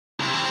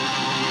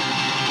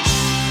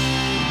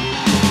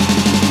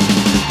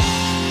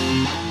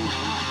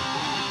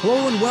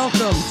Hello and welcome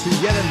to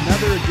yet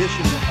another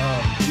edition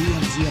of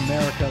DMZ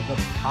America, the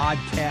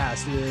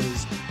podcast. It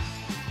is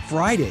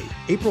Friday,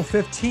 April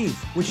 15th,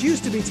 which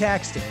used to be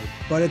tax day,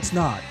 but it's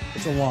not.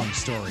 It's a long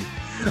story.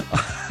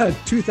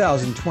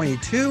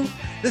 2022.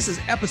 This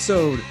is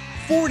episode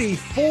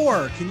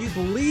 44. Can you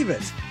believe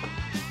it?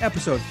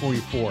 Episode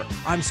 44.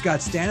 I'm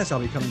Scott Stannis.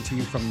 I'll be coming to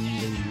you from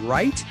the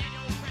right.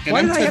 And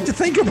Why did I have to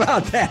think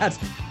about that?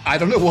 I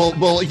don't know.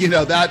 Well, you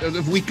know that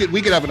we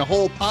could have a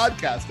whole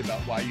podcast about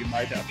why you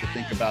might have to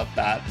think about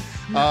that.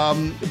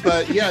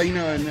 But yeah, you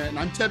know, and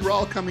I'm Ted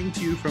Rall coming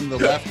to you from the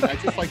left. And I'd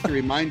just like to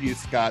remind you,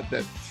 Scott,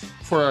 that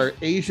for our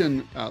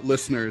Asian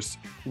listeners,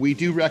 we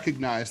do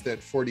recognize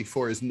that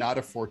 44 is not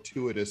a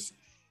fortuitous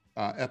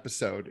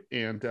episode,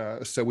 and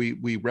so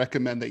we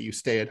recommend that you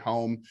stay at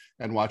home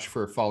and watch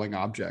for falling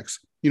objects.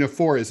 You know,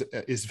 4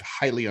 is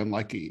highly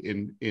unlucky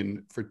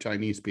in for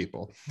Chinese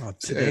people. Well,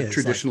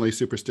 traditionally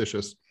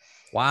superstitious.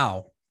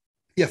 Wow.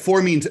 Yeah,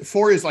 4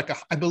 is like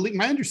I believe,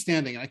 my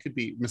understanding, and I could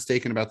be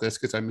mistaken about this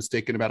because I'm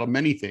mistaken about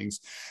many things,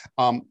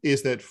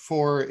 is that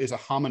 4 is a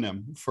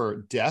homonym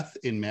for death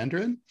in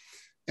Mandarin.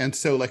 And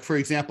so, like, for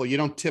example, you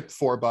don't tip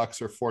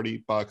 $4 or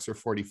 $40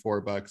 or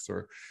 $44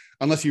 or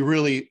unless you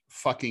really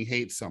fucking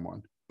hate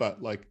someone.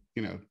 But, like,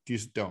 you know, you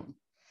just don't.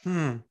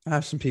 I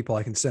have some people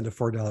I can send a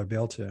 $4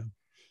 bill to.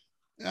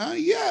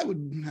 Yeah,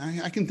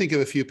 I can think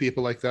of a few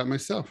people like that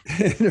myself.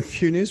 In a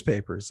few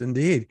newspapers,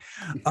 indeed.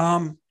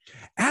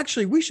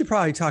 Actually, we should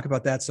probably talk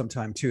about that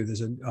sometime too.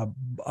 There's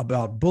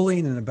about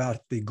bullying and about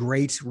the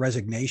Great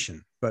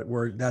Resignation, but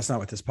that's not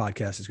what this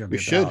podcast is going to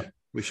be about.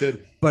 We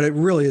should. But it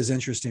really is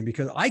interesting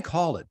because I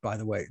call it, by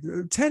the way.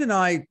 Ted and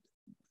I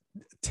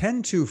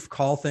tend to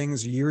call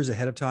things years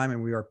ahead of time,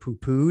 and we are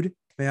poo-pooed,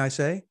 may I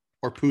say?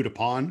 Or pooed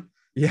upon.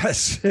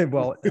 Yes,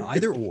 well,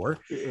 either or.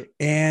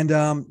 And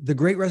the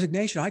Great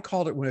Resignation, I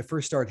called it when it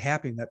first started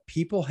happening, that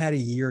people had a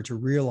year to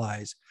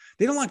realize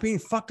they don't like being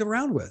fucked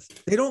around with.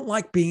 They don't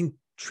like being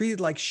treated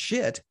like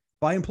shit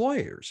by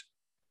employers.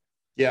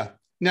 Yeah.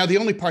 Now, the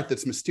only part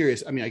that's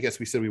mysterious, I mean, I guess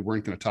we said we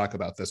weren't going to talk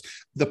about this.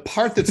 The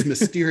part that's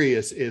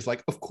mysterious is,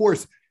 like, of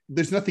course,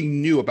 there's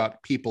nothing new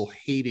about people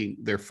hating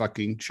their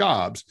fucking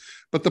jobs.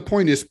 But the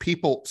point is,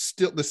 people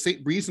still, the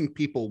same reason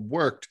people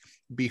worked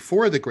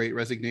before the Great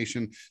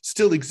Resignation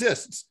still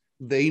exists.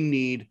 They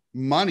need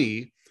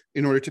money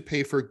in order to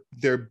pay for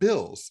their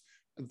bills.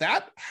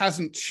 That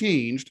hasn't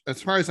changed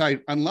as far as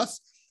unless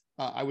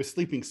I was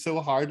sleeping so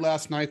hard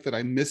last night that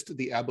I missed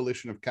the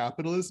abolition of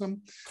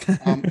capitalism.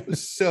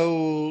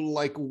 So,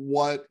 like,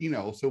 what, you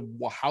know, so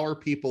how are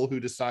people who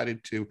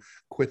decided to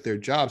quit their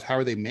jobs, how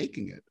are they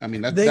making it? I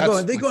mean, they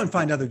go and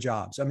find other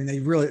jobs. I mean,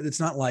 it's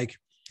not like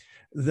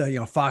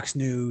Fox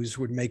News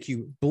would make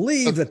you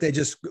believe that they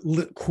just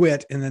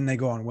quit and then they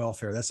go on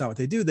welfare. That's not what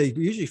they do. They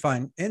usually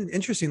find, and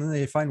interestingly,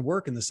 they find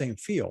work in the same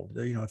field.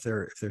 You know, if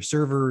they're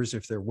servers,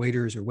 if they're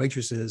waiters or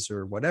waitresses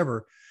or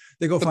whatever,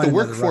 they go find. But the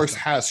workforce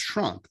has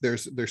shrunk.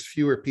 There's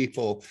fewer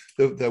people.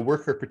 The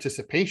worker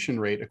participation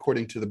rate,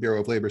 according to the Bureau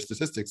of Labor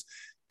Statistics,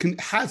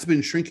 has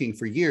been shrinking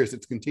for years.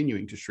 It's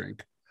continuing to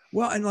shrink.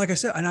 Well, and like I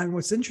said,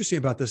 what's interesting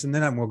about this, and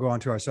then we'll go on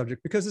to our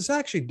subject, because this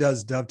actually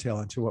does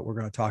dovetail into what we're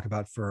going to talk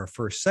about for our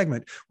first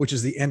segment, which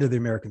is the end of the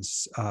American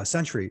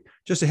century.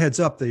 Just a heads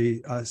up,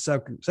 the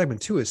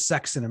segment 2 is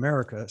Sex in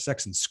America,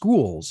 Sex in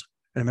Schools,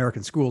 and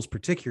American schools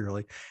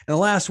particularly. And the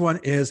last one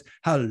is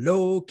How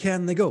Low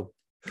Can They Go?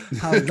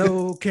 How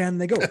low can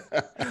they go?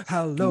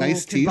 How low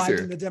nice can teaser.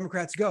 Biden and the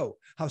Democrats go?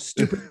 How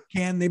stupid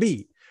can they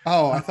be?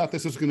 Oh, I thought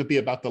this was going to be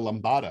about the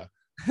lambada,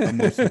 the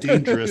most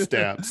dangerous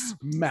dance.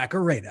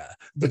 Macarena,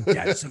 the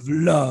dance of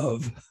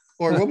love.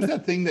 Or what was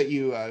that thing that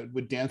you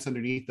would dance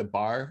underneath the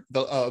bar?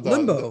 The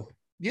limbo.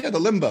 The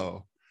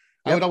limbo.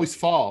 Yep. I would always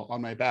fall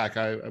on my back.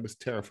 I was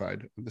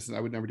terrified. I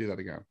would never do that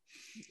again.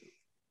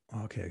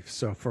 Okay,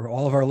 so for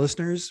all of our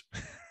listeners,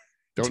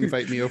 don't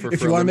invite me over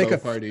for a limbo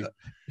party.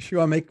 If you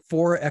want to make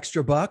 $4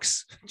 extra,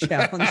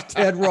 challenge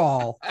Ted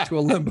Rall to a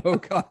limbo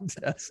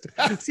contest.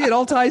 See, it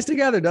all ties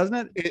together, doesn't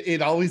it?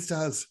 It always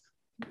does.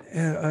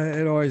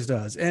 It always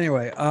does.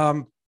 Anyway,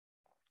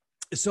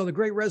 so the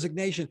Great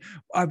Resignation.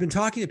 I've been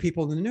talking to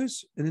people in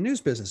the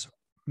news business.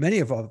 Many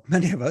of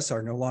us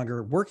are no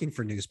longer working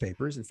for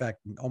newspapers. In fact,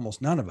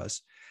 almost none of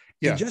us.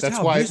 Yeah, that's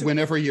why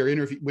whenever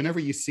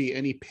you see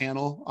any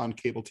panel on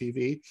cable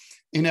TV,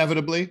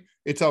 inevitably,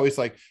 it's always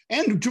like,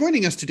 and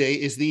joining us today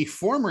is the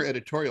former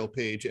editorial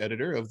page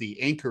editor of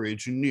the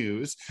Anchorage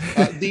News,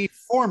 the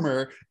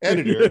former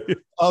editor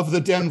of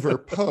the Denver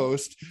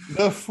Post,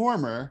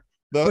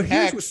 But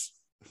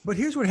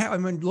here's what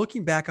happened. When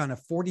looking back on a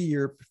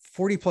 40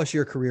 plus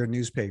year career in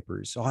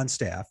newspapers on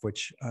staff,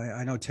 which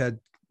I know Ted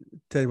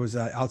was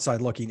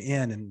outside looking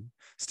in and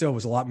still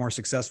was a lot more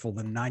successful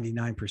than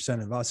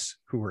 99% of us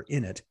who were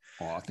in it.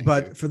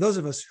 But for those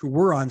of us who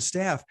were on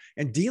staff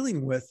and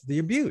dealing with the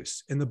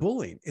abuse and the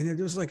bullying, and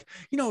it was like,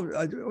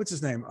 what's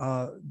his name?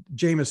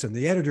 Jameson,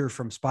 the editor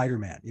from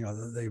Spider-Man,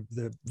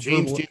 the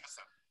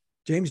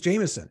James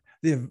Jameson,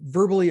 the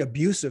verbally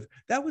abusive.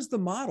 That was the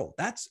model.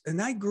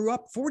 And I grew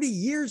up 40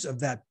 years of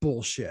that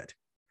bullshit.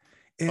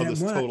 Oh,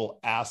 this total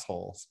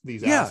assholes,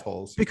 these yeah,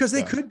 assholes. because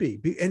they could be.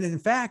 And in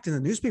fact, in the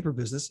newspaper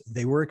business,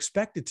 they were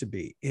expected to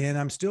be. And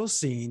I'm still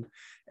seeing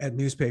at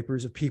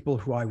newspapers of people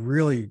who I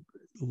really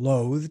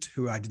loathed,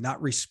 who I did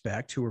not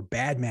respect, who were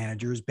bad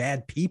managers,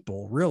 bad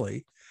people,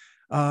 really,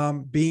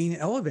 being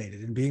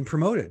elevated and being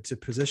promoted to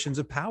positions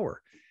of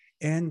power.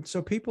 And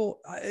so people,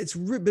 it's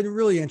been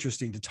really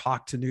interesting to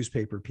talk to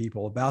newspaper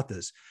people about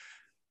this.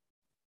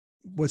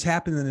 What's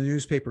happened in the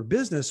newspaper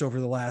business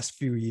over the last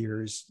few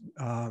years,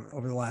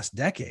 over the last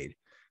decade,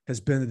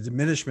 has been the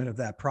diminishment of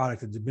that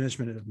product, the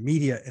diminishment of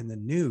media and the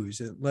news.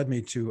 It led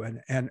me to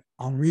an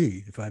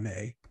ennui, if I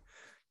may.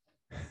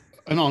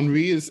 An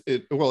ennui is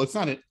it? Well, it's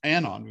not an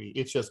ennui.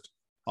 It's just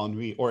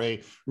ennui, or a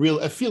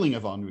feeling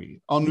of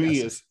ennui.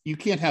 Ennui is, you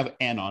can't have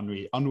an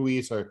ennui.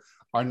 Ennuis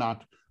are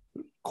not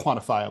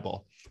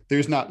quantifiable.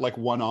 There's not like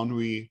one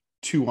ennui,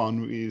 two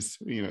ennuis.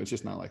 It's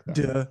just not like that.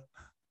 Duh.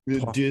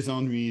 Des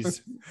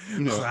ennuis.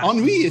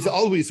 Ennui is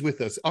always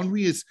with us.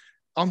 Ennui is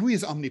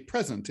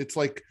omnipresent.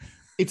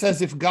 It's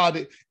as if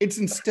God, it's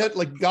instead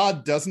like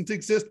God doesn't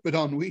exist, but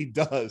ennui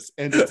does,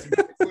 and it's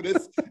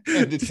ubiquitous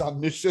and it's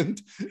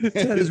omniscient.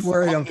 Ted is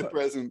wearing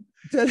omnipresent.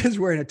 Ted is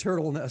wearing a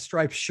turtle and a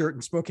striped shirt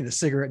and smoking a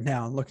cigarette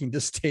now and looking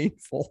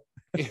disdainful.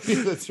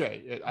 That's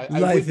right.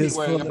 I would be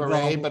wearing a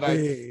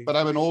beret, but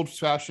I'm an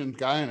old-fashioned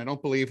guy, and I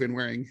don't believe in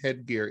wearing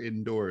headgear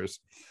indoors.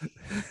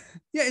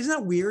 Yeah, isn't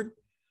that weird?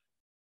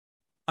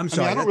 I'm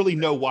sorry. I don't really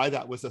know why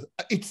that was.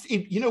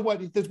 You know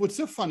what? What's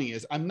so funny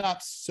is I'm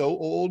not so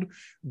old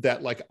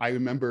that like I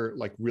remember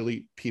like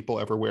really people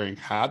ever wearing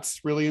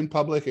hats really in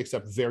public,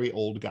 except very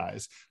old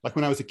guys. Like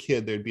when I was a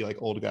kid, there'd be like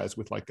old guys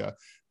with like a,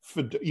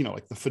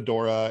 like the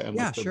fedora and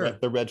like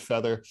the red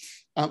feather.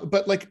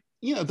 But like,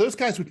 those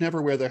guys would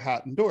never wear their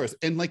hat indoors.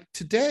 And like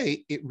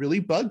today, it really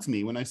bugs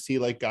me when I see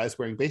like guys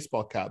wearing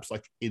baseball caps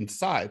like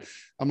inside.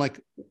 I'm like,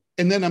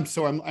 and then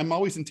I'm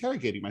always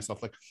interrogating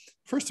myself. Like,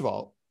 first of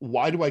all,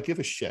 why do I give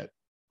a shit?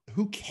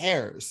 Who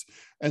cares?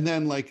 And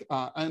then like,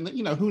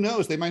 who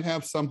knows? They might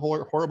have some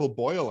horrible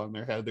boil on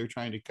their head they're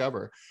trying to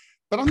cover.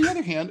 But on the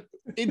other hand,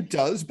 it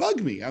does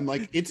bug me. I'm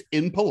like, it's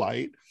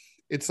impolite.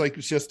 It's like,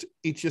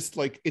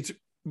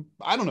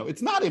 I don't know.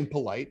 It's not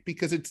impolite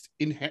because it's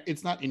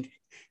not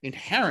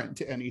inherent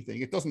to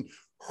anything. It doesn't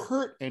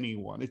hurt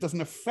anyone. It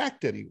doesn't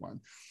affect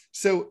anyone.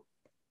 So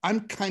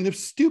I'm kind of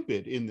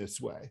stupid in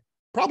this way,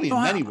 probably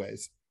in many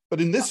ways,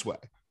 but in this way.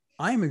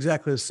 I am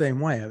exactly the same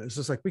way. It's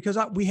just like, because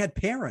we had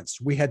parents,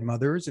 we had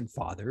mothers and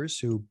fathers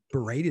who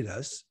berated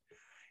us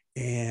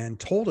and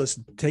told us,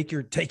 take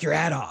your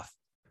hat off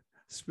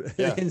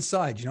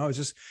inside, it's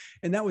just,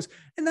 and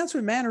that's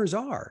what manners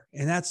are.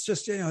 And that's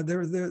just,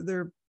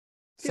 they're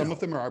some of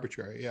them are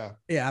arbitrary. Yeah.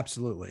 Yeah,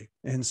 absolutely.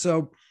 And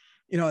so,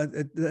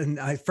 and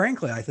I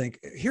think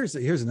here's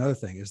another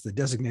thing is the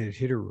designated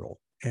hitter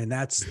rule. And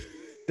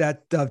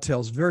that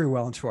dovetails very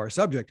well into our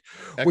subject,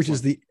 Excellent. Which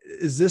is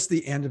this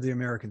the end of the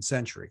American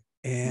century?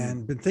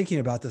 And been thinking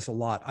about this a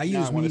lot. I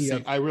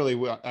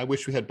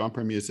wish we had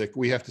bumper music.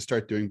 We have to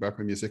start doing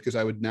bumper music because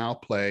I would now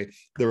play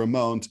the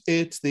Ramones.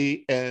 It's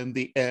the end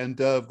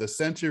of the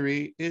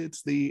century.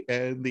 It's the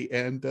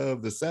end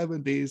of the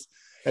 70s.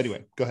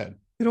 Anyway, go ahead.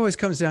 It always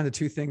comes down to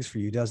two things for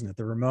you, doesn't it?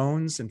 The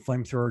Ramones and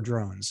flamethrower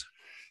drones.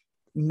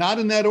 Not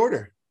in that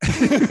order.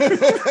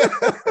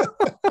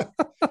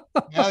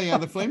 Yeah,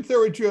 the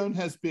flamethrower drone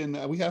has been.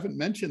 We haven't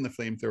mentioned the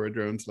flamethrower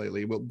drones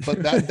lately, but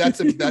that's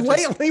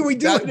lately we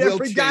do it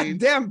every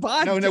goddamn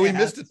podcast. No, we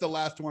missed it the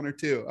last one or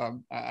two.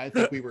 I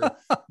think we were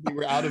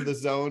out of the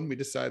zone. We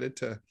decided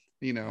to,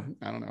 I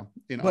don't know.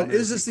 But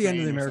is this the end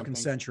of the American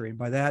century? And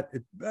by that,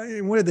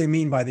 what did they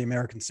mean by the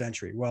American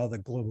century? Well, the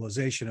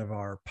globalization of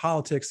our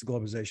politics, the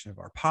globalization of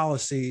our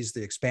policies,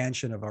 the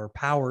expansion of our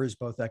powers,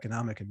 both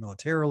economic and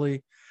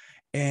militarily,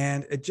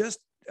 and it just.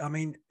 I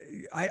mean,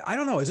 I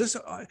don't know.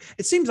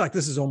 It seems like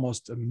this is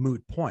almost a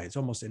moot point. It's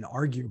almost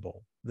inarguable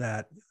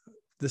that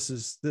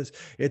it's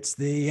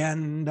the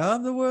end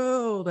of the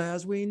world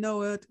as we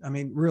know it. I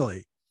mean,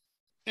 really.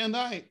 And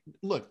I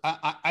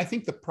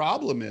think the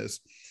problem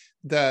is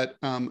that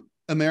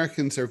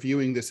Americans are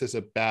viewing this as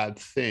a bad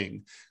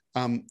thing.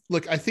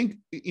 I think,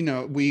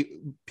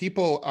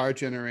 people, our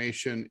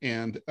generation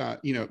and,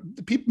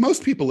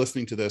 most people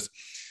listening to this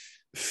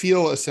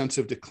feel a sense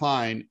of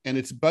decline, and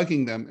it's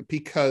bugging them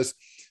because,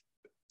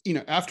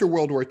 after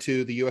World War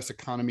II, the US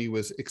economy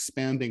was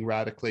expanding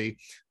radically.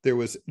 There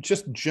was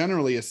just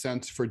generally a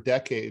sense for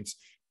decades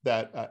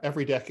that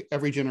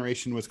every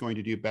generation was going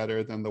to do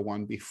better than the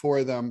one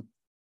before them.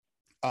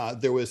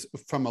 There was,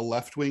 from a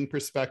left-wing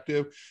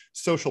perspective,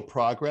 social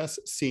progress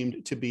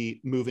seemed to be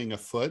moving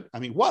afoot.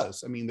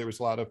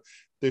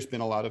 There's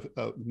been a lot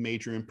of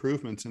major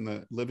improvements in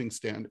the living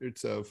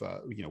standards of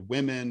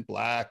women,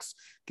 Blacks,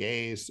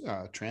 gays,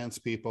 trans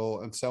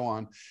people, and so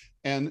on.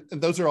 And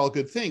those are all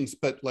good things.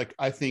 But like,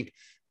 I think,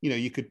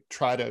 you could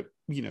try to,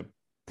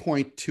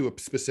 point to a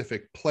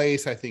specific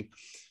place. I think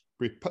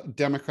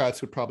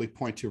Democrats would probably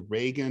point to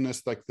Reagan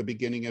as like the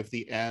beginning of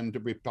the end.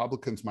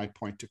 Republicans might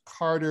point to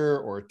Carter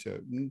or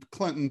to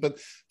Clinton. But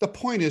the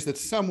point is that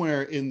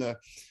somewhere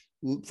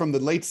from the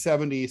late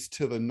 70s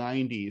to the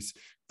 90s,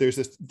 there's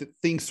this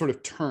things sort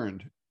of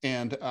turned,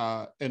 and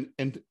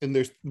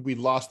we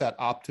lost that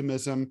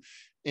optimism,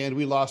 and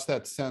we lost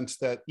that sense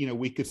that, you know,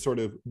 we could sort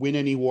of win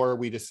any war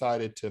we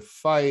decided to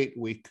fight.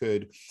 We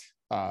could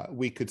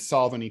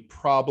solve any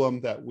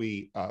problem that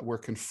we were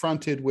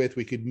confronted with.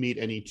 We could meet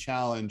any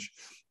challenge.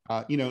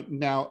 You know,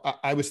 now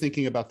I was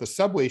thinking about the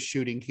subway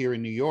shooting here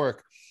in New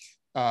York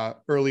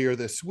earlier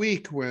this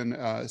week, when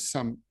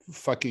some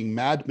fucking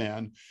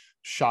madman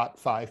shot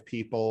 5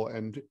 people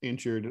and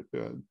injured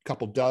a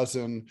couple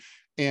dozen.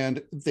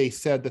 And they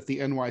said that the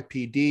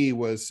NYPD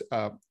was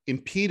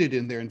impeded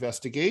in their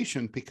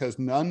investigation because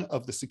none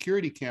of the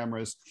security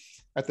cameras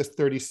at the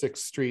 36th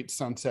Street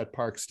Sunset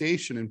Park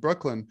station in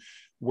Brooklyn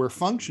were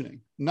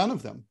functioning. None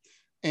of them.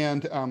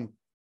 And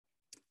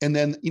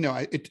then, you know,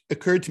 it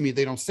occurred to me,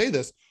 they don't say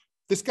this.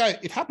 This guy,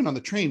 it happened on the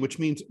train, which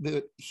means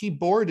that he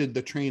boarded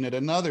the train at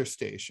another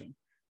station,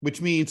 which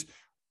means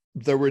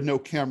there were no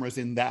cameras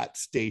in that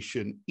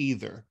station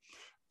either.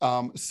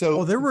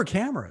 So there were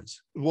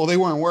cameras. Well, they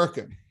weren't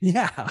working.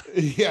 Yeah.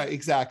 Yeah,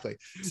 exactly.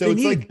 So they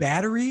it's needed like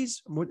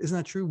batteries. Isn't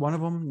that true? One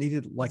of them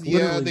needed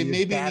they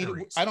maybe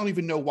need, I don't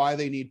even know why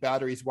they need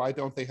batteries. Why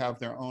don't they have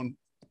their own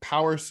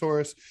power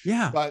source?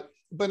 Yeah.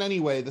 But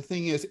anyway, the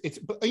thing is, it's,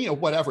 you know,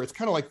 whatever. It's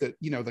kind of like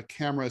the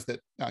cameras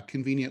that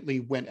conveniently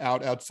went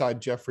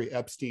outside Jeffrey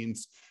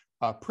Epstein's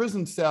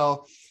prison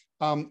cell.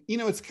 You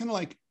know, it's kind of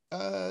like,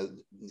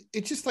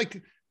 it's just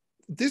like,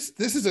 this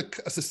is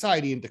a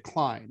society in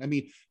decline. I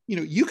mean, you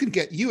know,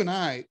 you and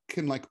I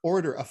can like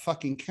order a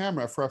fucking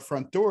camera for our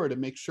front door to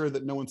make sure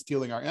that no one's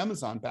stealing our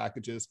Amazon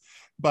packages.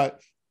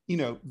 But, you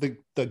know,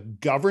 the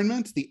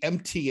government, the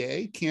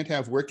MTA can't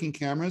have working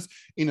cameras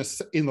in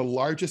the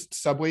largest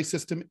subway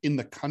system in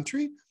the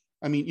country.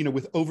 I mean, you know,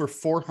 with over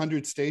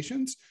 400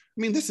 stations.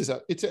 I mean,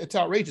 it's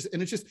outrageous.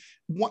 And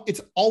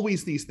it's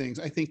always these things.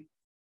 I think,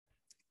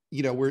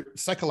 you know, we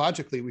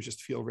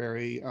just feel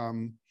very,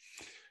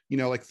 you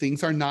know, like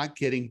things are not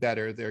getting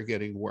better, they're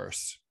getting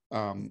worse.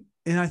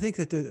 And I think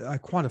that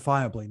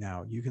quantifiably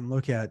now you can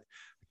look at,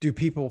 do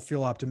people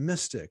feel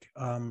optimistic?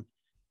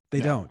 They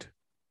don't.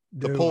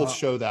 The polls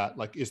show that,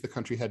 like, is the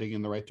country heading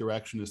in the right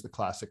direction is the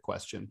classic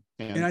question.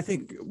 And I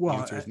think, well,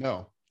 the answer is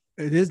no.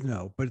 It is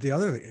no. But the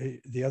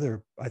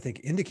other, I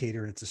think,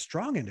 indicator, and it's a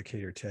strong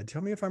indicator, Ted,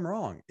 tell me if I'm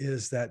wrong,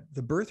 is that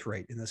the birth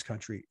rate in this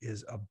country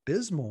is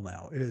abysmal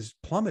now. It is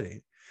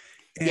plummeting.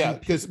 And yeah,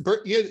 because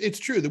it's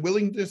true. The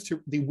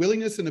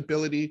willingness and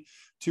ability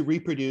to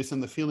reproduce,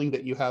 and the feeling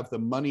that you have the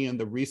money and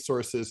the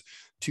resources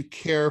to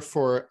care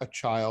for a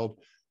child,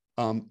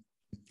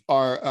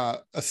 are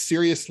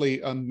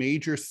a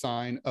major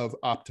sign of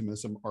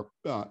optimism, or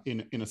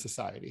in a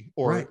society,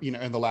 or right. You know,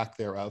 and the lack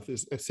thereof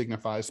it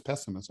signifies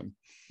pessimism.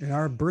 And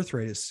our birth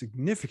rate is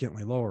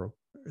significantly lower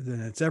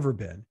than it's ever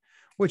been.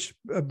 Which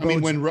I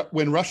mean,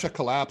 when Russia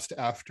collapsed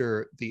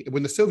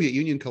when the Soviet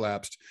Union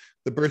collapsed,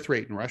 the birth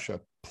rate in Russia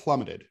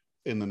plummeted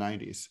in the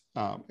 90s.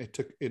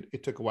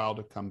 It took a while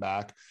to come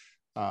back.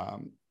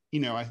 You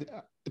know,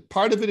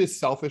 part of it is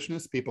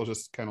selfishness. People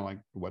just kind of like,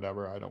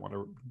 whatever, I don't want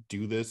to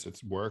do this.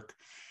 It's work.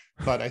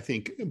 But I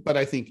think,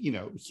 you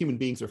know, human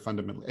beings are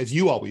fundamentally, as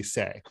you always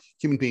say,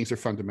 human beings are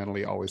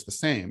fundamentally always the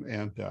same,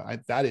 and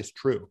that is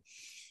true.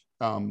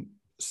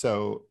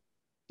 So.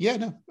 Yeah,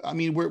 no, I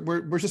mean,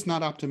 we're just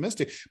not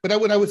optimistic. But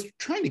what I was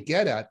trying to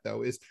get at,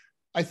 though, is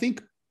I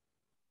think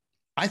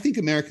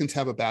Americans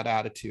have a bad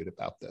attitude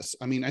about this.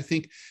 I mean, I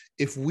think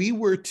if we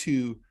were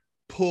to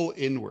pull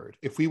inward,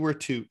 if we were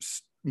to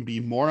be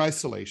more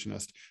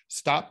isolationist,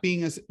 stop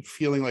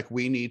feeling like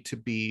we need to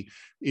be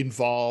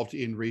involved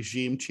in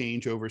regime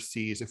change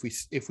overseas,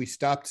 if we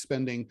stopped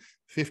spending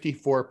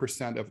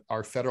 54% of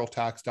our federal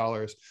tax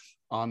dollars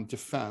on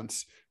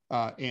defense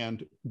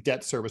and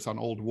debt service on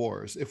old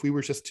wars, if we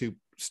were just to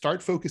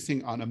start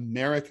focusing on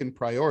American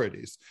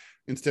priorities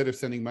instead of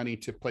sending money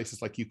to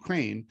places like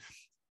Ukraine,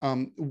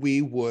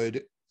 we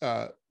would,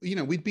 you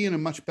know, we'd be in a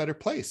much better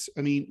place.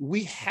 I mean,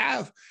 we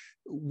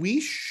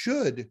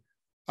should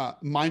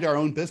mind our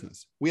own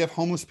business. We have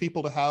homeless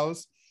people to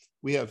house.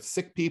 We have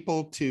sick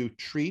people to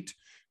treat.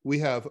 We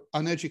have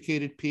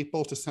uneducated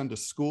people to send to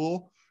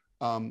school.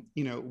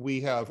 You know,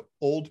 we have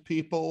old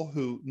people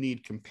who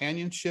need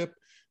companionship.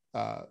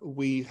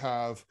 We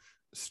have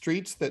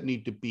streets that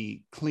need to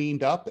be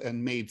cleaned up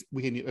and made.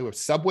 We have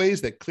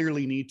subways that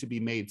clearly need to be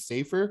made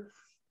safer.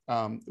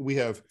 We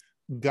have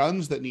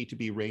guns that need to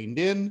be reined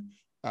in.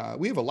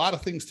 We have a lot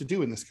of things to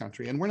do in this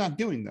country, and we're not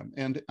doing them.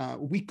 And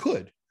we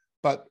could,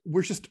 but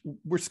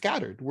we're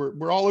scattered.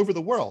 We're all over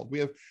the world. We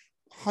have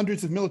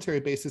hundreds of military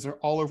bases are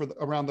all over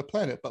around the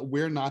planet, but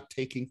we're not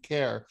taking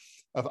care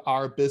of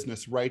our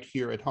business right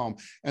here at home.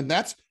 And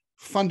that's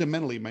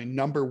fundamentally my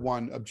number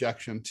one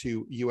objection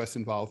to U.S.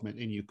 involvement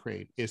in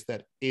Ukraine, is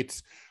that it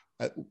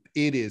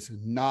is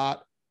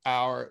not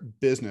our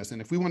business.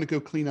 And if we want to go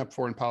clean up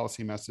foreign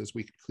policy messes,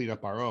 we could clean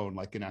up our own,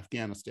 like in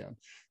Afghanistan.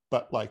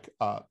 But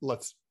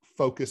let's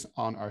focus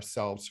on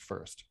ourselves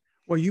first.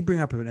 Well, you bring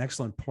up an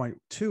excellent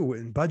point too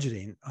in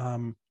budgeting.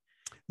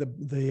 The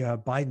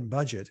Biden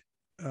budget,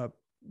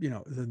 you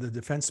know, the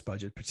defense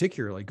budget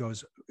particularly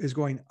goes is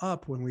going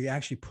up when we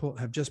actually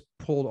have just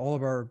pulled all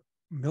of our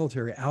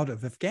military out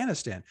of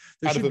Afghanistan.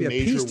 There Out should of be a a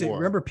major peace. war.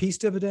 Remember peace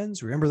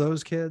dividends? Remember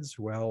those kids?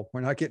 Well,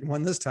 we're not getting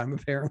one this time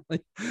apparently,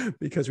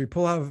 because we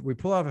pull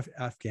out of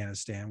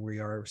Afghanistan.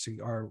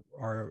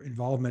 Our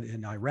involvement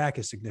in Iraq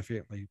is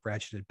significantly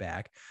ratcheted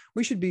back.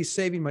 We should be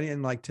saving money,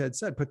 and like Ted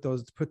said, put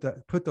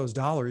those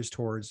dollars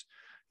towards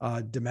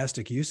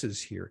domestic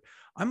uses here.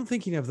 I'm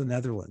thinking of the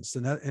Netherlands.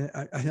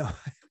 I know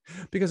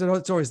because I know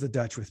it's always the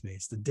Dutch with me.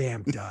 It's the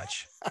damn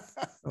Dutch.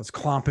 Those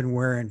Klompen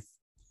wearing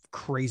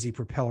crazy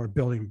propeller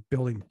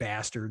building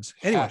bastards.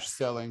 Anyway, Cash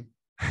selling.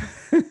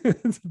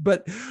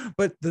 but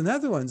the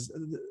Netherlands,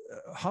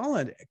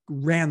 Holland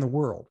ran the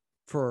world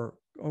for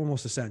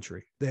almost a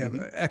century. They have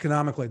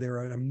economically, they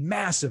were a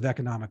massive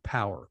economic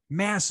power,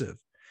 massive,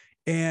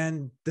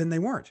 and then they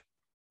weren't.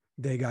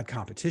 They got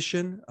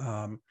competition.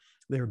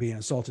 They were being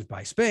assaulted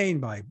by Spain,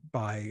 by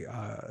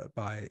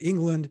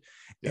England,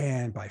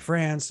 and by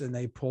France, and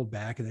they pulled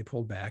back, and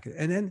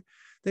then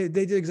they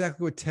did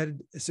exactly what Ted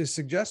is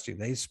suggesting.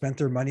 They spent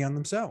their money on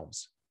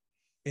themselves,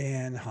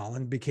 and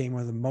Holland became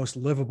one of the most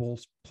livable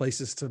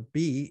places to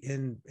be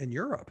in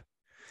Europe,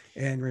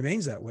 and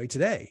remains that way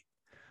today.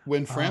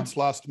 When France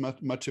lost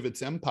much of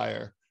its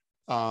empire,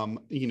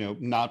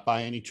 not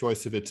by any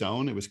choice of its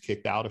own, it was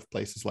kicked out of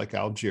places like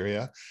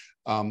Algeria.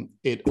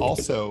 It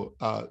also,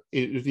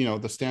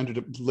 the standard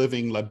of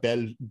living, la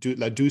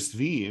douce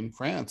vie in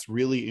France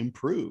really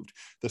improved.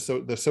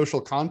 The social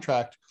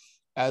contract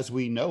as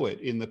we know it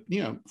in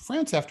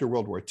France after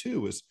World War II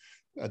was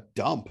a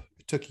dump.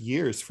 It took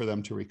years for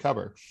them to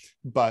recover.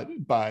 But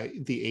by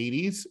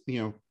the 80s,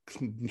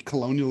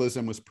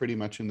 colonialism was pretty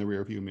much in the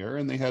rearview mirror,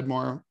 and they had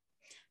more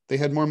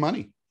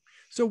money.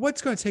 So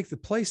what's going to take the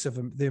place of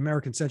the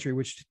American century,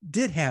 which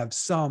did have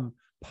some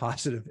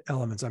positive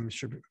elements? I'm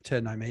sure Ted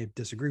and I may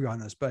disagree on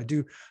this, but I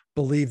do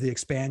believe the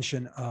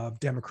expansion of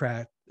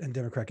democratic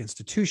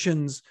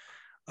institutions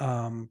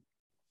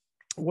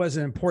was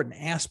an important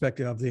aspect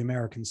of the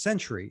American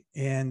century.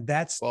 And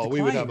that's, well,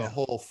 we would have a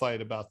whole fight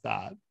about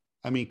that.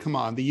 I mean, come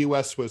on, the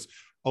US was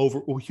over.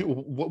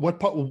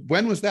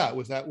 When was that?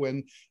 Was that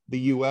when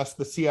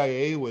the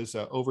CIA was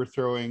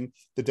overthrowing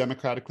the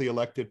democratically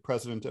elected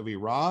president of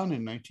Iran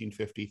in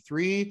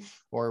 1953?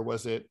 Or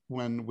was it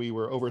when we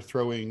were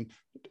overthrowing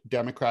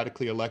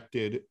democratically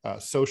elected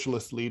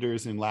socialist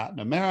leaders in Latin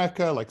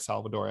America, like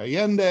Salvador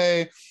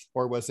Allende?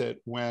 Or was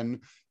it when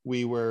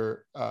we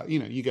were,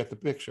 you get the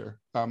picture.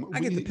 I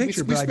get the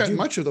picture, we spent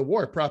much of the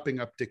war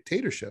propping up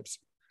dictatorships.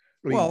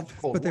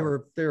 But they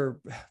were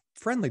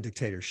friendly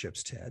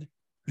dictatorships, Ted.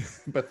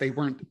 But they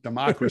weren't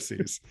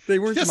democracies. They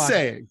weren't just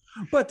saying.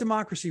 But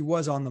democracy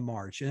was on the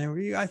march,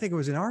 and I think it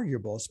was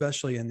inarguable,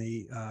 especially in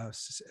the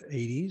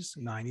 80s,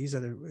 90s,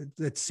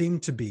 that it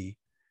seemed to be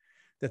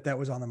that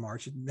was on the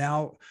march.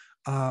 Now,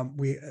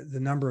 the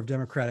number of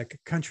democratic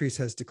countries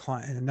has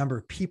declined, and the number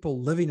of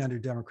people living under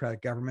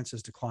democratic governments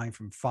has declined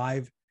from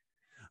 5.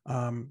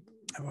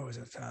 What was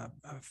it?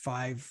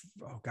 5.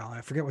 Oh God,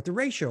 I forget what the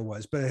ratio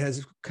was, but it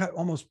has cut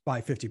almost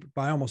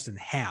almost in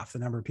half the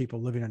number of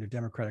people living under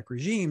democratic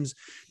regimes.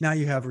 Now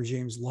you have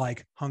regimes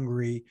like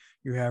Hungary,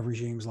 you have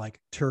regimes like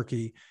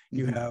Turkey,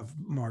 you have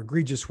more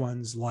egregious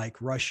ones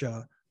like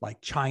Russia,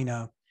 like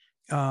China.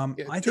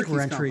 I think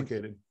we're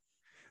entering.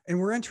 And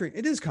we're entering.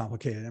 It is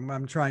complicated, and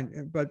I'm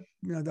trying, but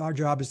our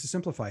job is to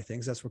simplify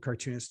things. That's what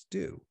cartoonists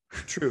do.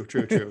 True.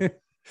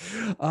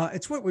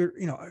 It's what we're,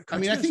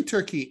 I think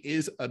Turkey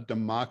is a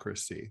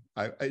democracy.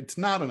 It's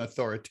not an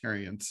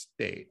authoritarian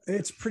state.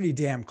 It's pretty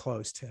damn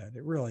close, Ted.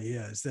 It really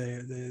is. They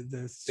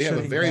have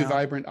a very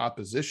vibrant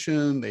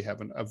opposition. They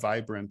have a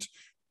vibrant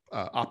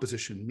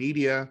opposition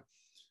media.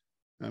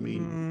 I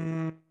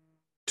mean,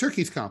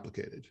 Turkey's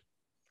complicated.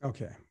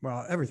 Okay.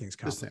 Well, everything's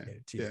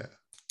complicated to you. Yeah.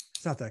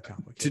 It's not that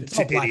complicated. It's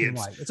all black and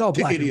white. It's all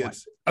black and white.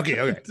 Okay.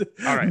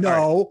 All right.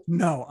 No.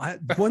 I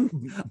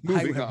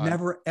have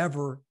never,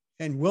 ever,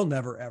 and will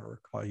never, ever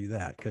call you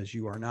that, because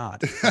you are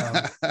not.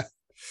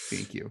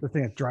 Thank you. The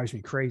thing that drives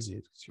me crazy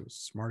is you're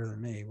smarter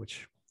than me,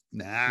 which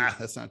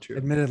that's not true.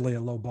 Admittedly,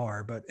 a low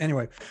bar, but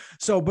anyway.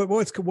 So, but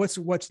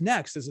what's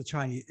next is the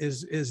Chinese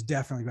is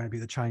definitely going to be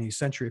the Chinese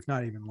century, if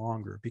not even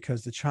longer,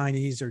 because the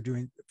Chinese are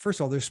doing. First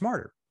of all, they're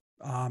smarter.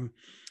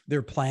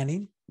 They're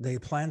planning. They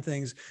plan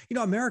things.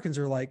 Americans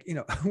are like,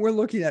 we're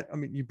looking at. I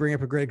mean, you bring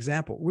up a great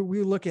example.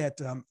 We look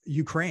at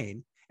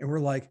Ukraine, and we're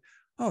like,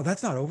 oh,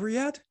 that's not over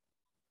yet.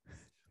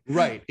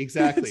 Right,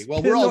 exactly.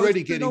 Well, we're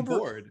already getting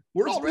bored.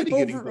 We're already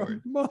getting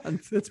bored.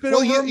 It's been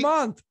over a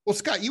month. Well,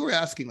 Scott, you were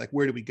asking, like,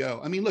 where do we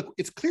go? I mean, look,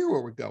 it's clear where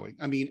we're going.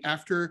 I mean,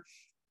 after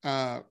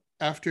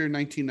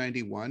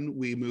 1991,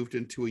 we moved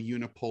into a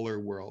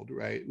unipolar world,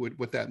 right?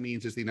 What that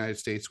means is the United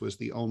States was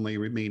the only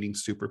remaining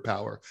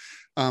superpower.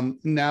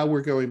 Now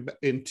we're going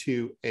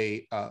into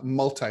a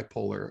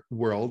multipolar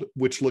world,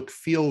 which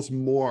feels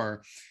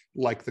more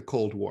like the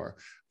Cold War.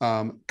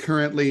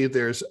 Currently,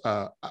 there's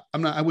I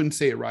wouldn't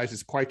say it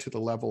rises quite to the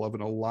level of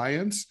an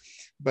alliance,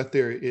 but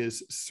there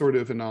is sort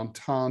of an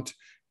entente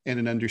and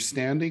an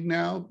understanding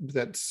now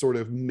that sort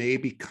of may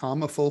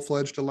become a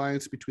full-fledged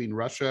alliance between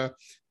Russia,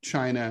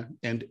 China,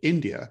 and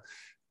India.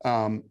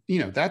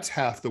 That's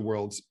half the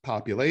world's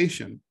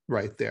population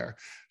right there.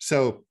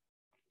 So,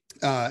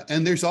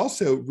 and there's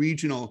also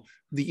regional,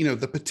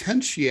 the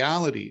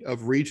potentiality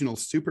of regional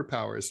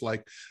superpowers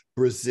like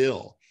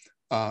Brazil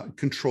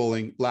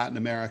controlling Latin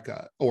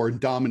America, or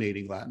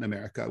dominating Latin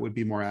America would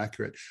be more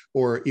accurate,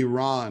 or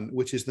Iran,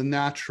 which is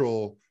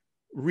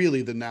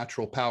really the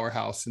natural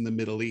powerhouse in the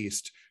Middle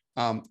East,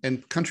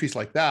 and countries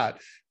like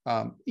that.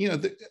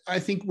 I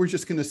think we're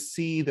just going to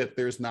see that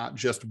there's not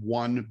just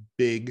one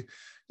big,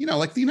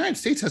 like the United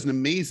States has an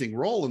amazing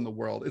role in the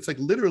world. It's like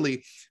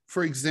literally,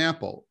 for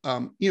example,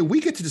 we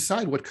get to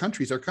decide what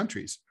countries are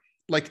countries.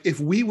 Like if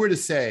we were to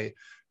say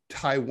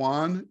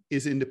Taiwan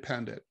is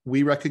independent,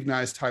 we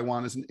recognize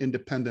Taiwan as an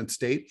independent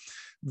state,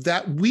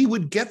 that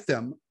would get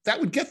them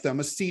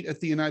a seat at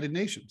the United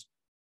Nations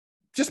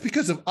just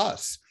because of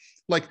us.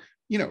 Like,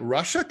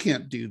 Russia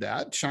can't do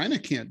that. China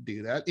can't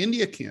do that.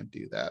 India can't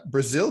do that.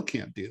 Brazil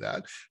can't do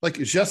that. Like,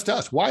 it's just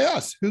us. Why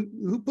us?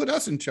 Who put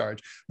us in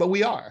charge? But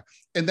we are.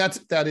 And I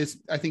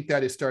think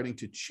that is starting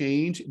to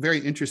change. Very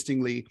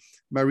interestingly,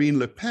 Marine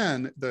Le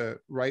Pen, the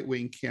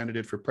right-wing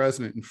candidate for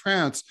president in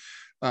France,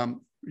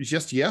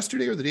 just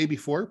yesterday or the day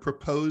before,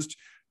 proposed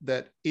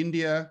that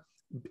India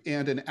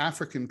and an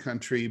African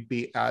country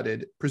be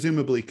added,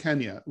 presumably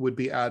Kenya, would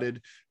be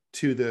added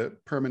to the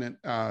permanent,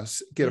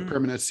 get a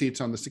permanent seats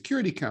on the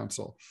Security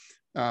Council.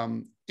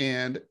 And,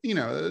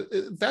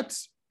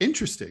 that's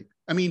interesting.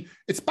 I mean,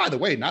 it's, by the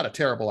way, not a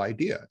terrible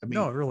idea. I mean,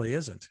 no, it really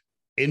isn't.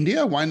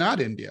 India, why not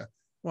India?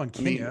 Well, in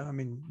Kenya,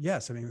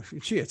 yes. I mean,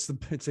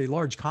 it's a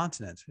large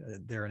continent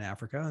there in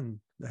Africa, and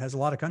it has a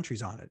lot of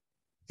countries on it.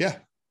 Yeah.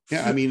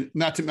 Yeah, I mean,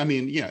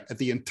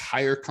 the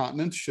entire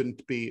continent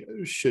should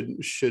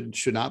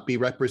not be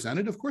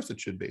represented. Of course, it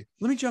should be.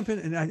 Let me jump in,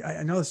 and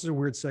I know this is a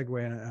weird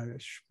segue, and I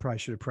probably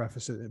should have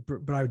prefaced it,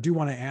 but I do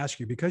want to ask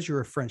you, because you're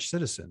a French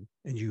citizen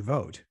and you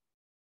vote.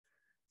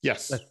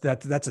 Yes,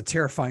 that's a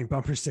terrifying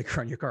bumper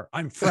sticker on your car.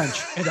 I'm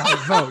French and I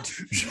vote.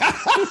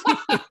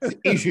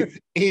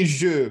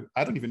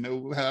 I don't even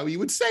know how you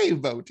would say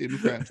vote in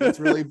French. That's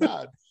really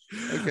bad.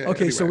 Okay.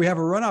 Anyway. So we have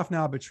a runoff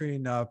now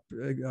between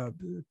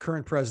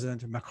current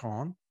President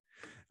Macron,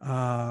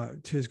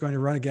 who's going to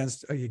run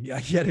against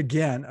yet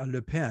again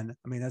Le Pen.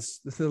 I mean, that's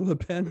the Le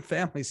Pen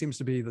family seems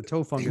to be the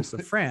toe fungus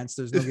of France.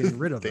 There's no getting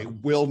rid of them.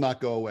 They will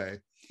not go away.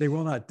 They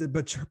will not.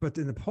 But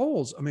in the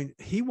polls, I mean,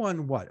 he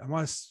won what? I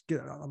want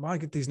to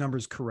get these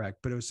numbers correct,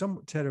 but it was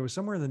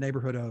somewhere in the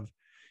neighborhood of,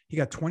 he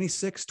got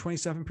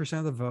 27%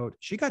 of the vote.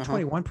 She got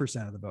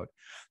 21% of the vote.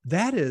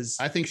 That is,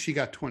 I think she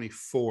got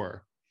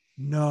 24.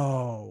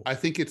 No, I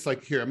think it's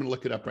like, here, I'm going to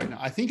look it up right now.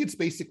 I think it's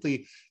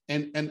basically,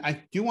 and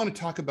I do want to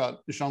talk about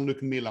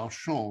Jean-Luc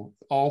Mélenchon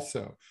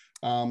also,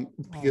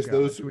 because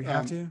those, do we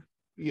have to?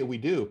 Yeah, we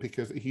do,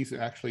 because he's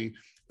actually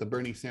the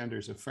Bernie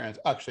Sanders of France,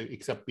 actually,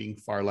 except being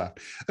far left.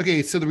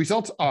 Okay, so the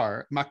results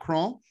are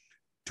Macron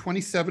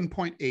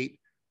 27.8,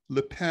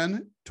 Le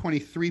Pen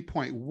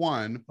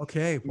 23.1.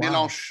 Okay, wow.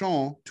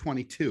 Mélenchon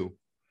 22.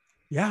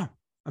 Yeah,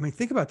 I mean,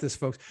 think about this,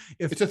 folks.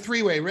 It's a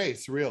three-way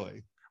race,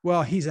 really.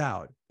 Well, he's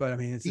out, but I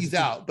mean, he's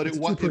out, but it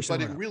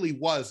really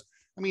was.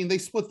 I mean, they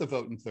split the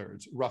vote in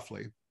thirds,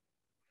 roughly.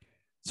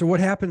 So what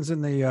happens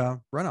in the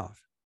runoff?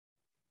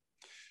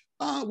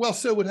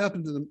 So what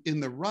happens in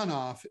the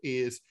runoff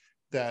is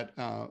that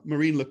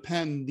Marine Le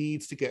Pen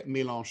needs to get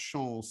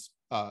Mélenchon's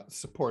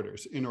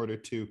supporters in order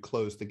to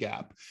close the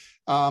gap.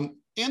 And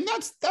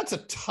that's a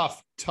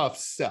tough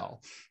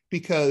sell,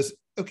 because,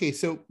 okay,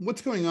 so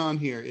what's going on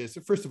here is,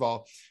 first of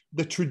all,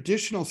 the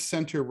traditional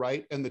center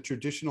right and the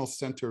traditional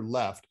center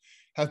left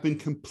have been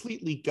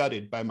completely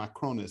gutted by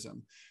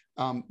Macronism.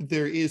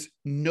 There is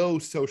no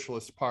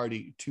socialist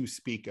party to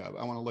speak of.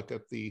 I want to look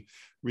at the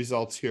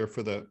results here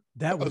for the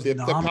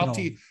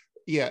Parti,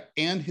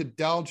 Anne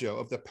Hidalgo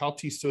of the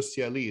Parti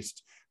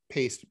Socialiste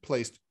placed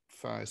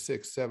 5,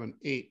 6, 7,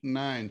 8,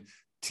 9,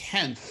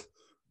 10th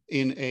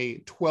in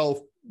a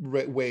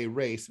 12-way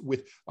race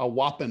with a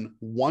whopping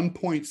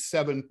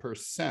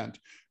 1.7%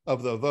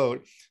 of the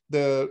vote.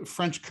 The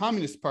French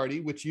Communist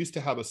Party, which used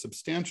to have a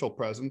substantial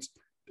presence,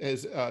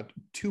 is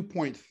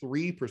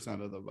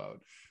 2.3% of the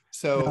vote.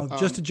 So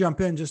just to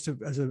jump in, as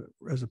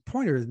a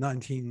pointer, the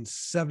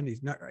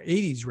 1970s,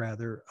 80s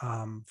rather,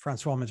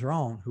 Francois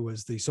Mitterrand, who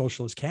was the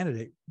socialist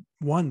candidate,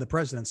 won the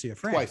presidency of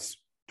France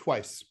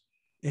twice,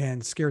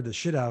 and scared the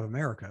shit out of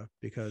America,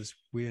 because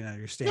we didn't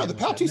understand. No, the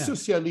Parti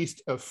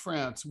Socialiste of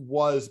France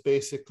was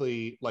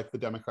basically like the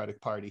Democratic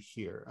Party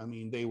here. I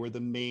mean, they were the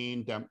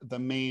main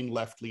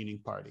left-leaning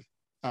party,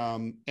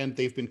 and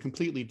they've been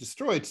completely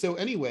destroyed. So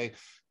anyway,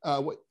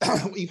 what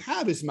you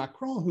have is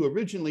Macron, who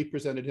originally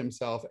presented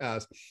himself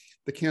as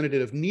the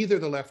candidate of neither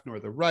the left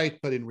nor the right,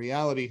 but in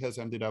reality has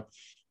ended up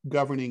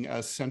governing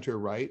as center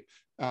right,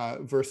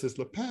 versus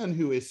Le Pen,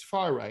 who is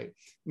far right.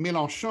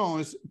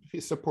 Mélenchon's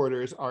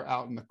supporters are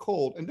out in the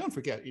cold. And don't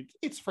forget,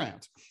 it's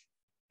France.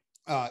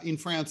 In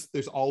France,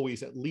 there's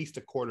always at least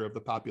a quarter of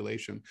the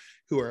population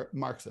who are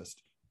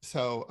Marxist.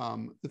 So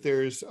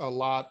there's a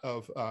lot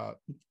of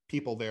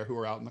people there who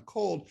are out in the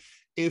cold.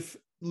 If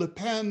Le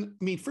Pen,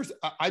 first,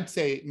 I'd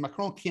say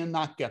Macron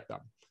cannot get them.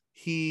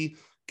 He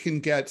can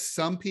get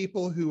some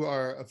people who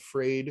are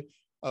afraid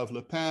of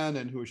Le Pen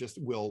and who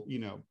just will,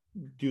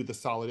 do the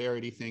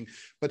solidarity thing.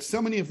 But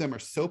so many of them are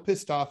so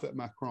pissed off at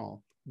Macron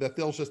that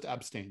they'll just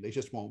abstain. They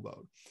just won't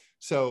vote.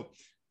 So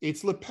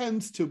it's Le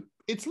Pen's to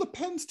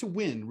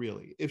win,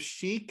 really. If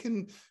she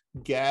can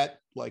get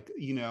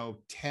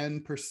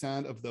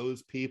 10% of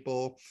those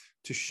people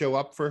to show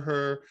up for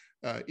her,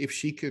 if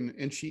she can,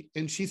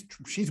 and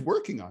she's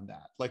working on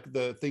that. Like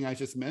the thing I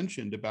just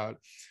mentioned about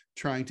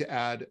trying to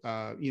add,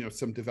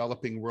 some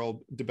developing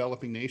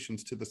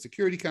nations to the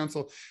Security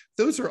Council.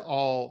 Those are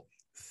all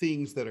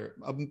things that are,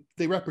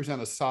 they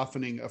represent a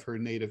softening of her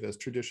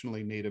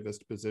traditionally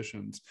nativist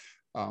positions.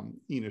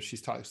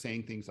 She's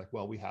saying things like,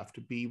 well, we have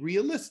to be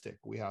realistic.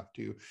 We have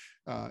to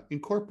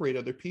incorporate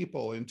other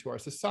people into our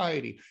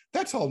society.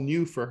 That's all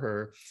new for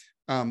her.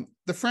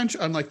 The French,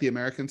 unlike the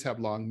Americans, have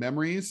long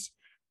memories.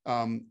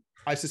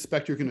 I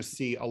suspect you're going to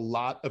see a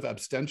lot of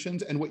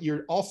abstentions. And what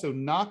you're also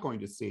not going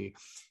to see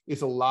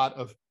is a lot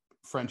of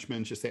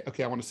Frenchmen just say,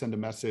 okay, I want to send a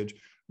message.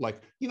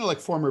 Like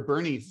former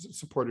Bernie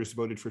supporters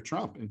voted for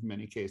Trump in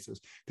many cases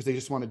because they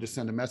just wanted to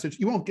send a message.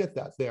 You won't get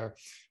that there.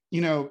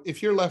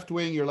 If you're left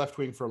wing, you're left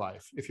wing for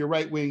life. If you're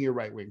right wing, you're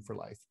right wing for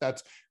life.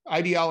 That's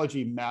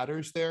ideology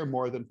matters there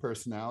more than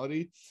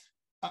personality.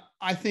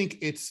 I think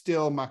it's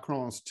still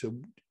Macron's to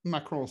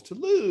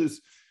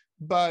lose,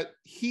 but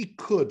he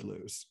could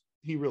lose.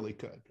 He really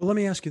could. Well, let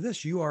me ask you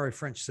this. You are a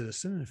French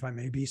citizen, if I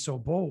may be so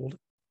bold.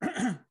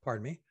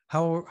 Pardon me.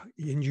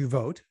 And you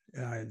vote.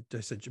 I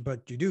said,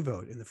 but you do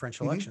vote in the French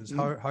elections.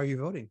 Mm-hmm. How are you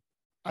voting?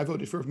 I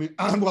voted for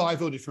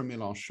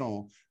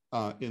Mélenchon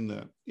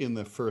in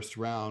the first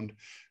round.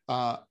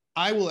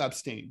 I will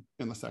abstain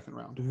in the second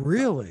round.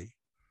 Really?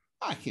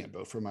 I can't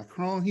vote for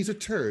Macron. He's a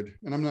turd,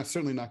 and I'm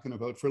certainly not going to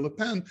vote for Le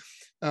Pen.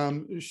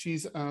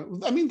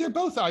 They're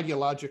both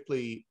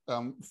ideologically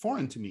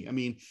foreign to me. I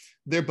mean,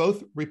 they're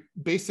both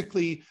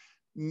basically.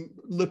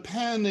 Le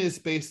Pen is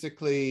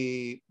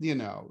basically,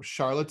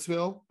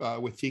 Charlottesville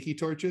with tiki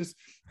torches,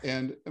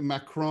 and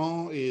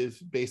Macron is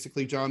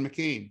basically John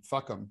McCain.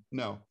 Fuck him.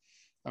 No,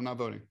 I'm not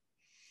voting.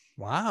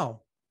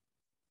 Wow.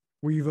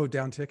 Will you vote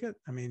down ticket?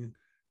 I mean,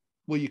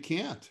 well, you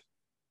can't.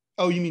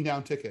 Oh, you mean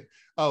down ticket?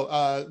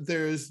 Oh,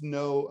 there's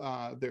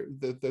no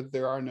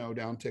there are no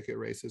down ticket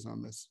races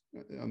on this.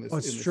 Oh,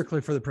 it's strictly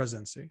for the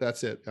presidency.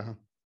 That's it.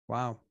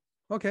 Wow.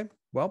 Okay.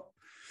 Well.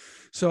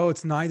 So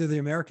it's neither the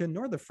American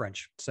nor the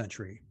French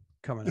century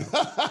coming up.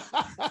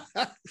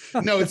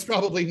 No, it's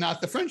probably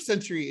not. The French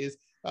century is,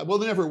 there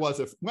never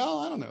was I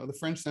don't know. The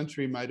French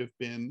century might have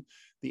been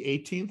the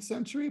 18th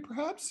century,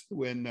 perhaps,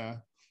 when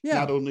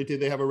not only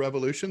did they have a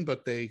revolution,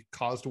 but they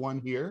caused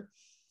one here.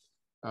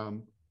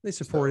 They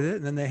supported it,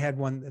 and then they had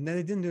one, and then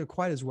they didn't do it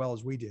quite as well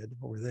as we did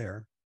over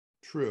there.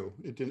 True.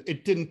 It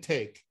didn't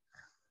take.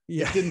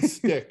 Yeah. It didn't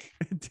stick.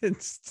 It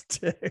didn't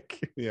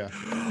stick. Yeah.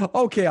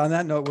 Okay. On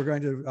that note, we're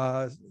going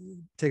to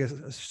take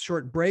a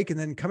short break, and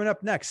then coming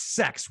up next,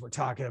 sex. We're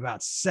talking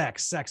about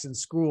sex in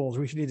schools.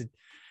 We should need to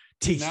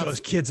teach those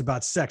kids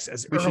about sex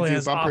as early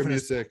as bumper often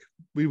music.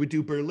 We would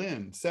do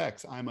Berlin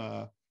sex. I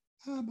don't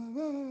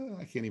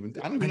even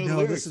know the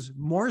lyrics. This is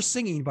more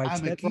singing by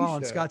Ted Rall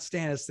and Scott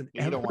Stannis than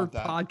ever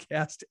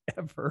podcast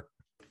ever.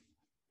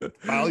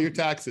 File your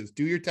taxes.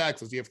 Do your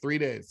taxes. You have 3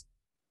 days.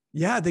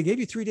 Yeah, they gave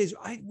you 3 days.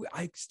 I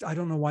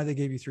don't know why they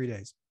gave you 3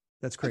 days.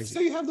 That's crazy. So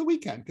you have the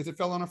weekend because it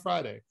fell on a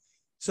Friday.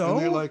 So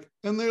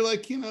and they're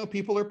like,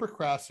 people are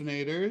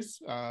procrastinators.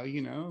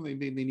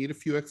 They need a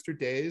few extra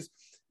days.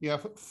 Yeah,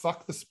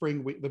 fuck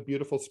the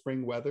beautiful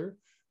spring weather.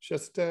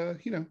 Just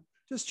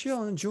just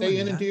chill and enjoy. Stay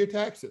in and do your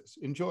taxes.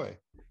 Enjoy.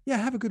 Yeah,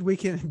 have a good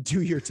weekend and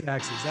do your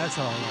taxes. That's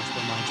how I want to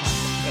spend my time.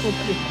 We'll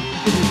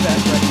be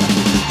back right now.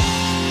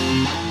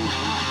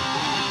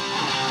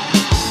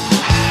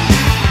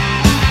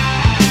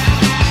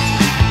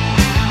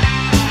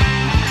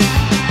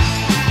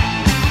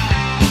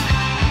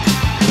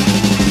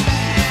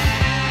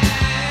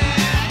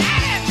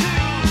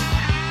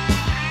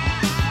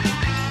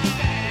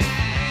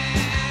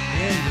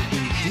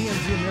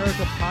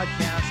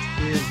 Podcast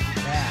is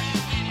back.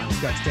 I'm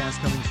Scott Stannis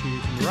coming to you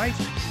from the right.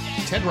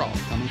 Ted Rall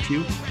coming to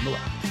you from the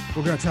left.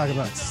 We're going to talk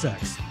about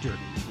sex, dirty,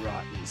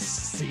 rotten,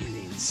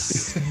 seething,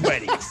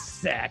 sweaty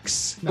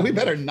sex. No, we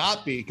better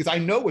not be, because I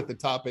know what the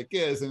topic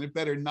is, and it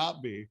better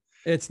not be.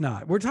 It's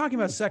not. We're talking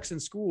about sex in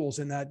schools,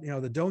 and that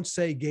the Don't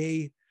Say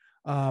Gay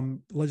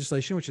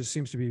legislation, which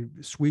seems to be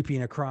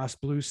sweeping across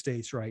blue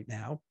states right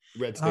now.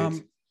 Red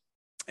states.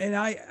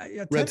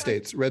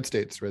 Red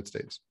states.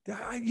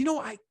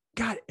 I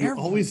got every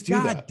always do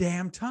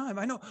goddamn that. Time.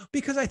 I know,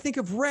 because I think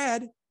of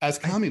red as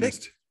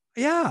communist.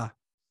 Yeah.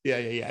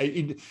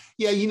 I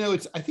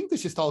think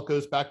this just all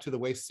goes back to the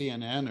way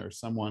CNN or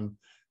someone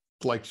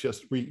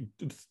just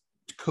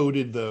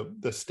coded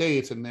the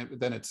states, and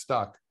then it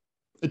stuck.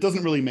 It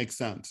doesn't really make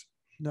sense.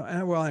 No,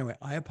 well, anyway,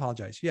 I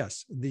apologize.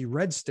 Yes, the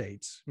red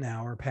states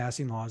now are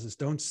passing laws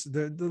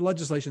that the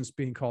legislation's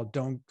being called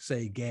Don't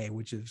Say Gay,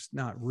 which is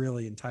not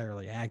really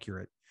entirely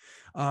accurate.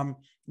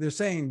 They're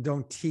saying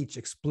don't teach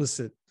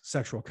explicit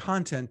sexual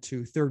content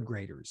to third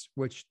graders,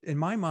 which in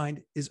my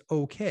mind is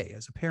okay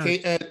as a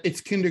parent.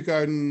 It's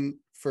kindergarten,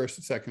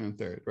 first, second, and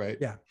third, right?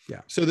 Yeah,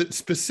 yeah. So that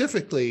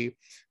specifically,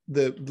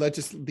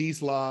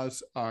 these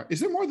laws are. Is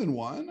there more than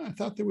one? I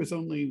thought there was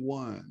only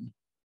one.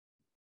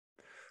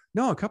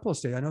 No, a couple of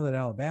states. I know that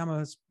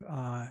Alabama,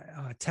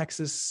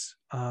 Texas.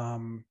 I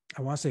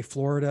want to say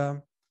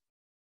Florida.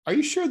 Are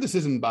you sure this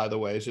isn't, by the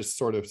way, is just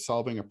sort of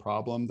solving a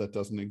problem that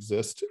doesn't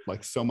exist,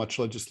 like so much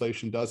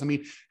legislation does? I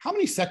mean, how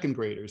many second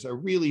graders are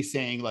really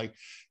saying, like,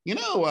 you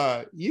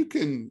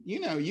can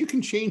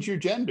change your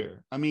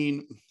gender? I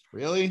mean,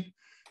 really?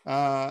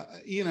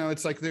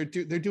 It's like they're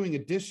doing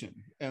addition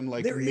and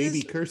like there maybe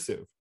is,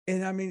 cursive.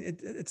 And I mean,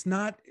 it's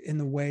not in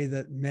the way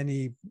that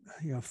many,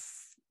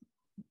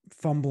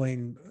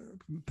 fumbling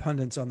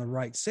pundits on the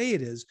right say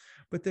it is,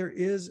 but there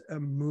is a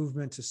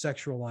movement to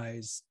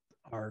sexualize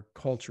our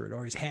culture. It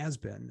always has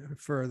been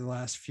for the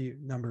last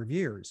number of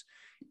years,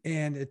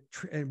 and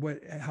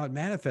how it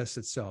manifests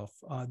itself.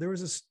 There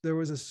was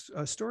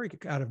a story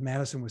out of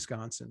Madison,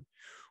 Wisconsin,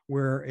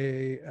 where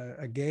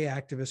a gay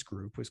activist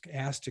group was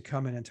asked to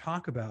come in and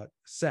talk about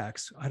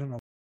sex. I don't know.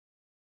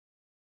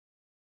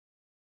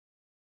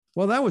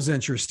 Well, that was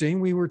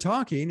interesting. We were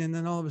talking, and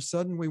then all of a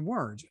sudden we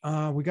weren't.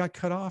 We got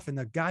cut off, and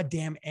the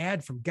goddamn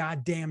ad from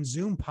goddamn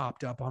Zoom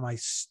popped up on my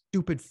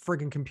stupid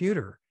friggin'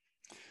 computer.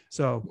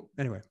 So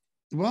anyway.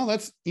 Well,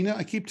 that's,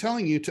 I keep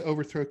telling you to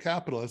overthrow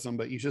capitalism,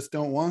 but you just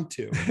don't want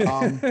to.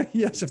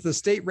 Yes, if the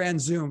state ran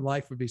Zoom,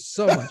 life would be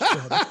so much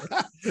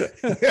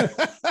better.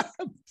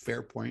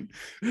 Fair point.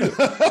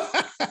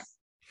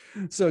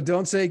 So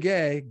don't say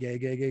gay.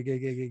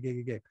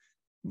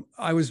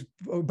 I was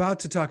about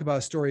to talk about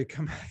a story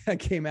that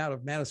came out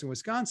of Madison,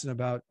 Wisconsin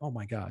about, oh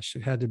my gosh,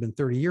 it had to have been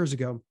 30 years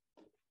ago.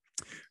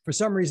 For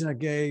some reason, a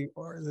gay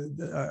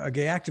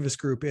activist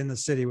group in the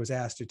city was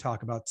asked to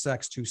talk about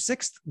sex to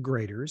sixth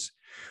graders,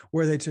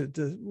 where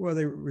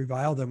they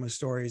reviled them with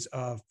stories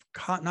of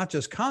not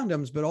just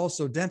condoms, but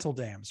also dental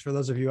dams. For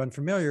those of you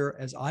unfamiliar,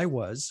 as I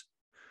was,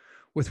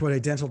 with what a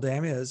dental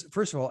dam is,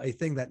 first of all, a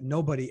thing that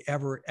nobody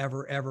ever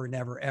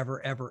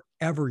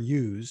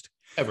used.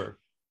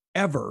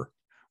 Ever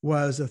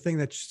was a thing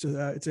that's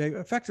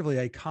effectively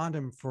a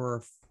condom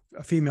for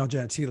a female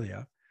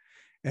genitalia.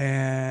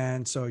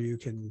 And so you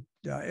can,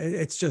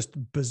 it's just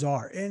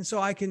bizarre. And so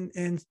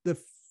and the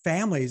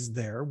families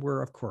there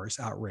were, of course,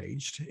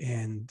 outraged,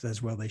 and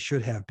as well they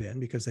should have been,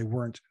 because they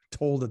weren't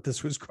told that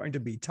this was going to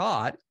be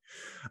taught.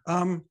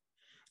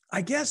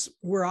 I guess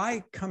where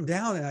I come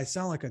down and I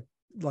sound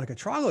like a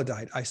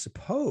troglodyte, I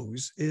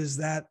suppose, is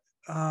that,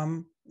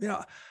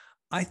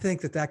 I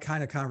think that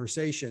kind of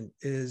conversation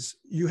is,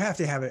 you have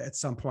to have it at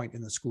some point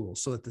in the school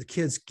so that the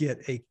kids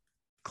get a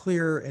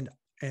clear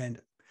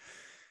and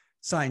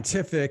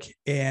scientific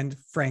and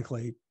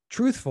frankly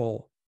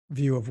truthful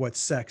view of what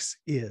sex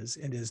is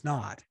and is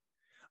not.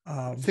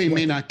 They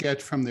may not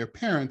get from their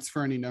parents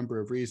for any number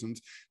of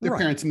reasons. Their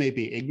parents may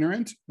be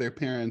ignorant. Their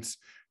parents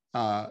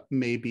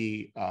may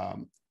be,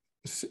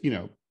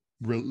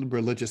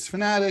 religious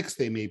fanatics.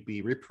 They may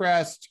be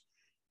repressed,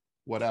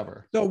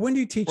 whatever. So when do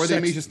you teach sex? Or they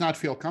may just not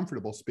feel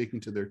comfortable speaking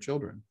to their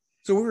children.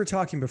 So we were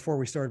talking before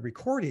we started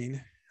recording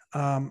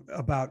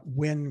about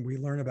when we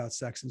learn about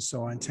sex and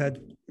so on.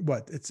 Ted,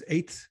 it's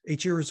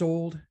 8 years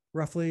old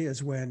roughly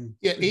is when.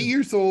 Yeah, 8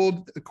 years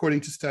old, according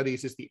to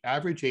studies, is the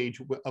average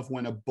age of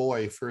when a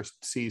boy first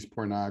sees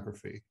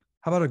pornography.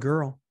 How about a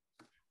girl?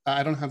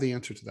 I don't have the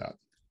answer to that.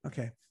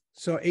 Okay.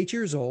 So 8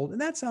 years old,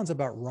 and that sounds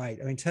about right.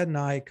 I mean, Ted and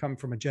I come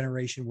from a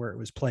generation where it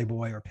was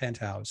Playboy or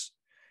Penthouse.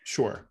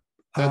 Sure.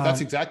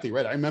 That's exactly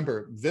right. I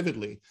remember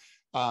vividly,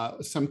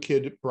 some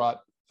kid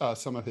brought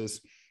some of his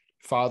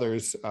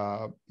father's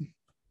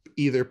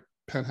either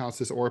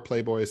Penthouses or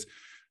Playboys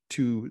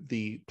to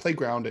the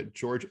playground at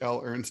George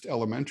L. Ernst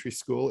Elementary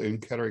School in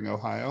Kettering,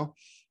 Ohio.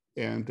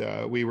 And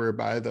we were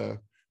by the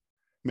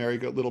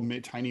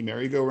tiny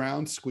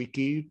merry-go-round,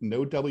 squeaky,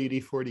 no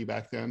WD-40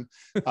 back then.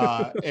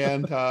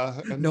 And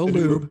no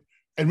lube.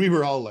 And we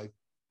were all like,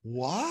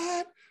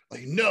 what?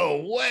 Like,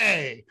 no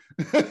way.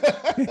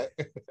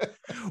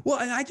 Well,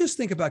 and I just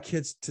think about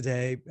kids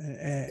today,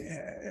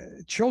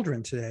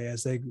 children today,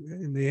 as they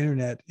in the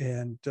internet,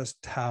 and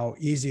just how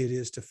easy it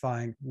is to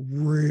find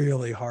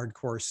really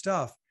hardcore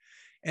stuff,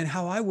 and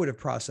how I would have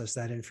processed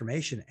that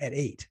information at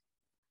 8.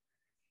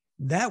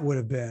 That would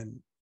have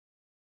been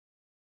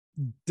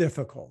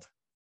difficult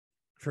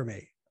for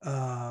me.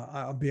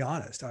 I'll be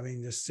honest. I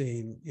mean, just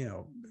seeing,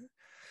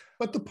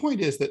 But the point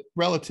is that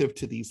relative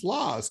to these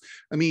laws,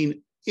 I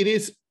mean, it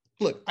is.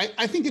 Look,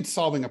 I think it's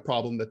solving a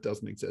problem that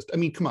doesn't exist. I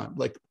mean, come on,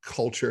 like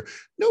culture.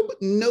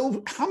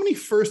 No, how many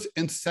first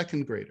and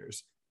second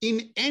graders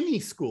in any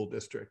school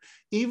district,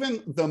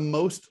 even the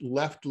most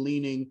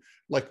left-leaning,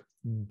 like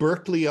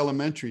Berkeley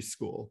Elementary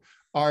School,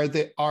 are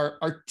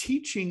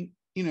teaching,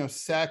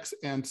 sex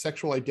and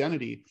sexual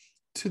identity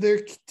to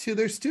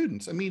their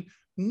students? I mean,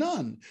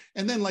 none.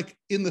 And then like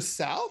in the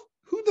South,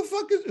 who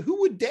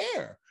would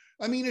dare?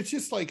 I mean, it's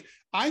just like,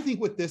 I think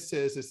what this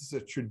is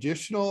a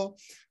traditional,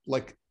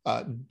 like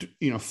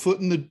foot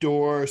in the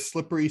door,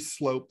 slippery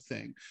slope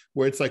thing,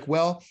 where it's like,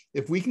 well,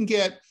 if we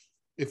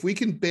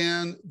can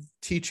ban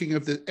teaching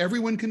of the,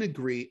 everyone can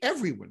agree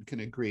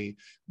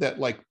that,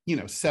 like,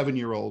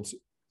 7-year-olds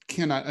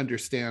cannot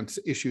understand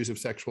issues of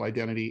sexual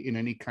identity in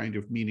any kind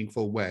of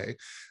meaningful way.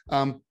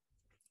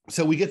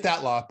 So we get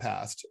that law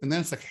passed, and then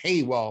it's like,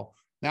 hey, well,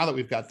 now that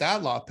we've got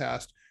that law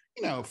passed,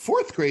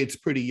 fourth grade's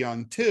pretty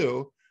young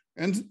too.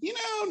 And,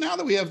 now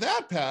that we have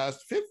that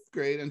passed, fifth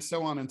grade, and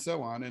so on and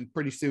so on, and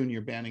pretty soon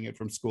you're banning it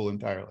from school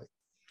entirely.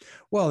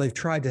 Well, they've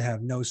tried to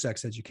have no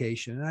sex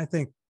education, and I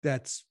think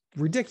that's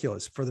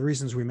ridiculous for the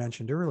reasons we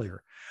mentioned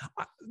earlier.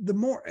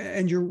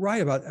 And you're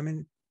right about,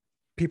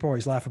 people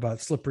always laugh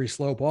about slippery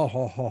slope.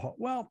 Oh.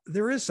 Well,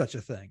 there is such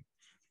a thing.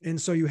 And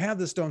so you have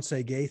this don't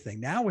say gay thing.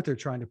 Now what they're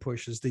trying to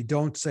push is they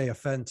don't say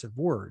offensive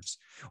words,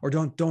 or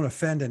don't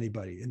offend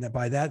anybody. And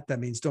by that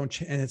means don't.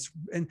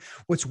 And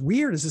what's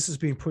weird is this is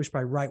being pushed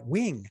by right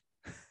wing.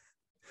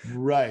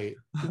 Right.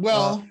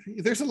 Well,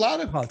 there's a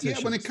lot of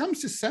politicians. When it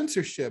comes to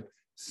censorship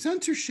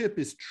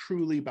is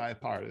truly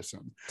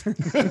bipartisan.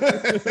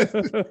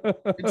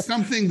 It's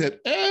something that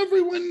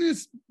everyone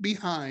is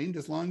behind,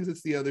 as long as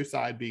it's the other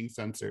side being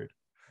censored.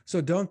 So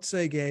don't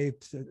say gay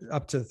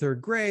up to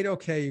third grade.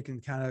 Okay, you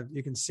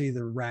can see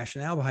the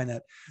rationale behind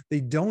that. They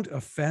don't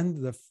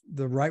offend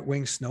the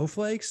right-wing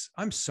snowflakes.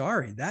 I'm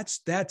sorry,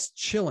 that's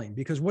chilling,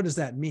 because what does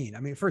that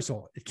mean? First of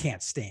all, it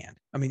can't stand.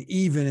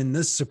 Even in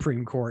this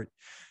Supreme Court,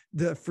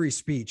 the free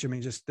speech,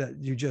 just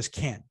that you just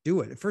can't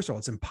do it. First of all,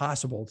 it's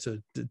impossible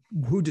to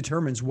who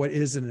determines what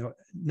is and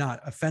not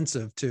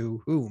offensive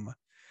to whom.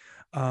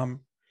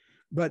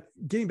 But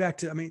getting back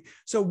to,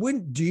 so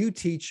when do you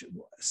teach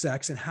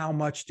sex, and how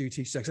much do you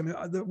teach sex?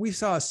 We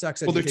saw a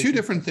sex education. Well, they're two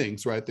different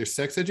things, right? There's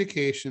sex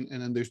education,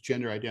 and then there's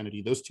gender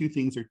identity. Those two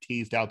things are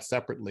teased out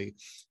separately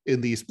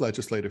in these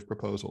legislative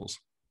proposals.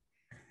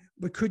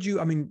 But could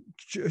you,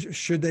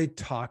 should they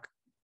talk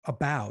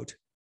about,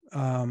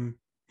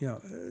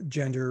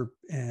 gender?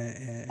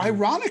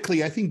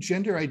 Ironically, I think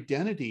gender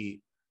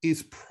identity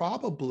is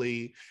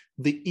probably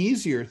the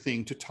easier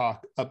thing to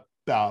talk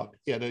about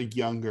at a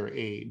younger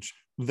age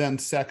than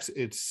sex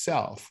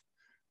itself,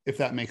 if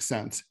that makes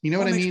sense. You know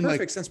what I mean? It makes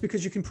perfect sense,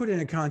 because you can put it in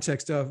a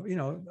context of,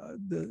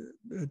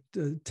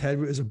 Ted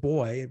is a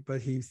boy,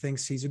 but he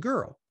thinks he's a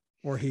girl,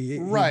 or he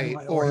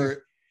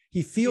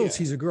feels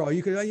he's a girl.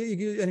 You could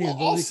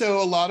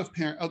also, a lot of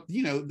parents,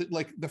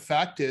 like, the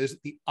fact is,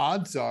 the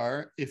odds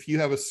are, if you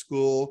have a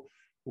school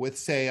with,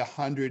 say,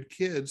 100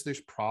 kids,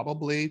 there's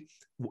probably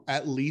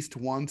at least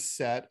one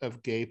set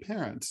of gay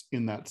parents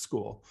in that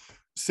school.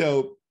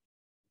 So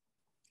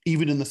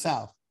even in the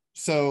South.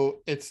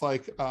 So it's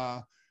like,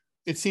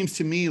 it seems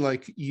to me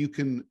like you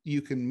can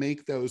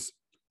make those,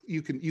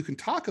 you can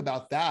talk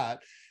about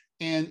that,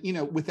 and,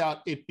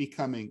 without it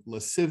becoming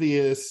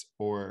lascivious,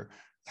 or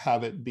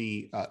have it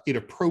be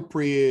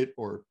inappropriate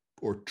or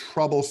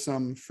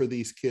troublesome for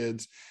these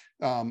kids.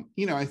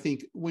 I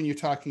think when you're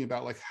talking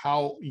about, like,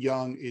 how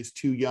young is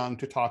too young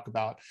to talk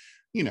about,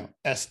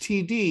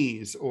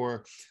 STDs,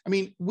 or,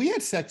 we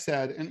had sex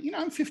ed, and,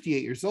 I'm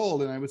 58 years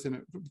old, and I was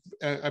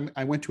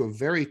I went to a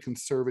very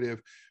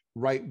conservative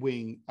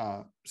right-wing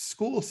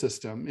school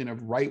system in a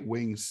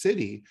right-wing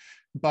city,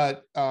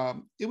 but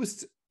we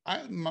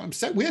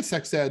had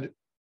sex ed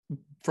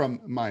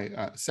from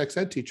my sex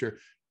ed teacher,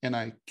 and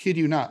I kid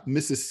you not,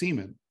 Mrs.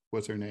 Seaman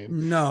was her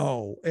name.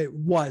 No, it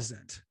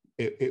wasn't.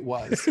 It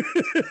was.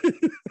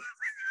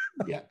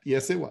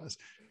 Yes, it was.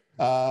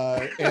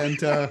 But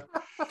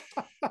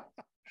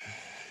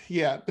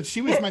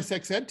she was my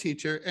sex ed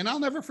teacher, and I'll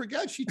never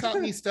forget, she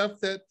taught me stuff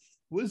that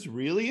was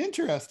really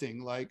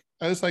interesting. Like,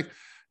 I was like,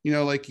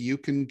 like, you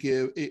can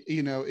give,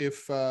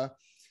 if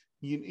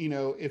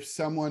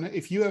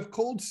if you have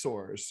cold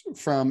sores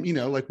from,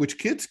 like, which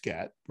kids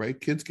get, right?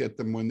 Kids get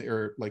them when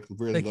they're, like,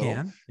 really little.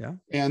 Can, yeah.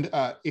 And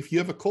if you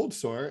have a cold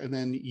sore, and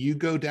then you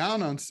go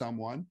down on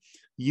someone,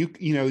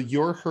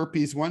 your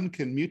herpes 1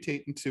 can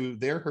mutate into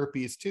their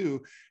herpes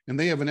 2, and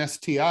they have an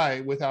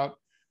STI without,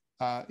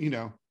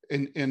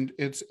 and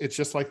it's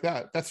just like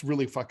that. That's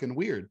really fucking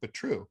weird, but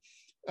true.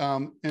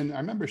 And I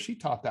remember she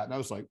taught that, and I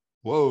was like,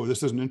 whoa,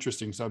 this is an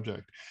interesting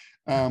subject.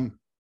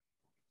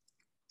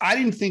 I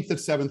didn't think that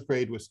 7th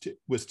grade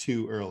was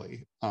too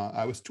early.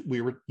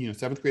 We were,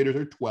 7th graders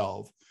are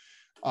 12.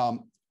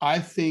 I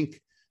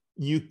think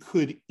you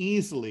could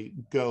easily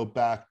go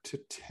back to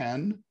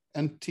 10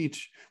 and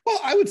teach. Well,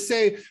 I would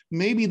say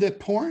maybe the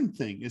porn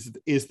thing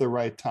is the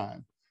right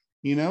time.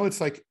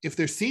 It's like, if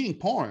they're seeing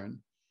porn,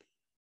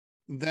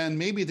 then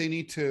maybe they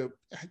need to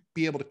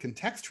be able to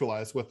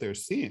contextualize what they're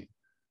seeing.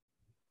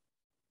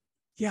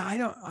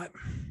 Yeah,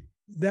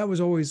 that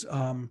was always,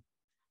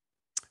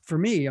 for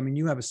me,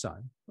 you have a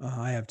son,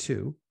 I have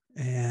 2.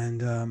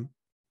 And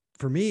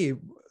for me,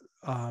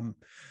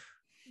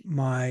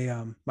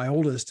 my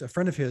oldest, a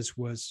friend of his,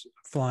 was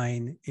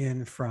flying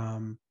in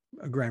from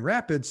Grand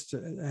Rapids,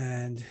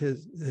 and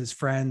his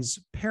friend's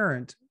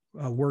parent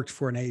worked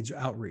for an AIDS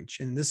outreach.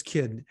 And this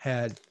kid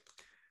had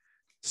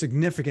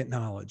significant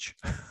knowledge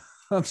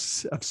of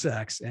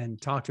sex,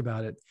 and talked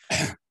about it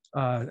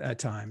at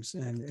times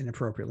and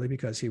inappropriately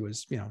because he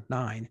was,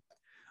 9.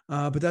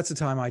 But that's the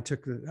time I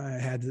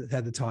had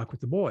the talk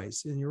with the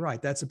boys. And you're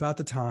right. That's about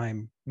the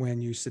time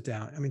when you sit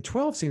down. I mean,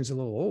 12 seems a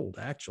little old,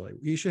 actually.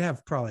 You should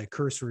have probably a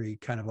cursory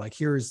kind of like,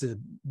 here's the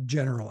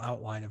general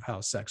outline of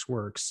how sex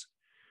works.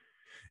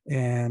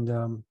 And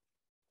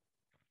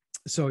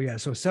so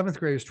 7th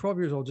graders, 12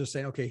 years old, just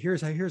saying, okay, here's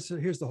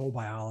the whole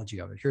biology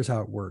of it. Here's how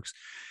it works.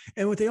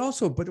 And what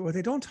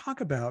they don't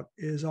talk about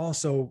is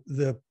also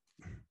the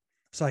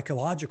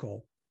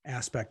psychological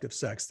aspect of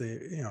sex.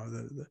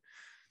 The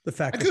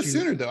fact I'd go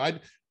sooner though.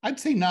 I'd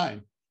say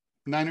 9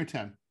 or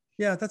 10.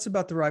 Yeah, that's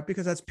about the right,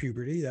 because that's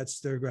puberty.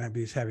 They're going to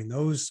be having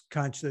those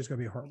there's going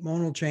to be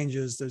hormonal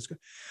changes. Is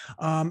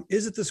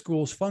it the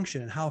school's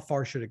function, and how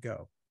far should it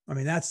go? I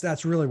mean,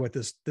 that's really what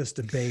this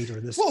debate or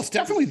this. Well, it's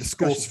definitely the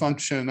school's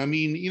function. I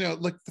mean,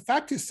 like the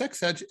fact is,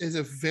 sex ed is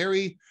a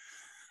very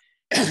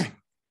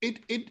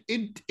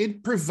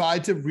it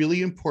provides a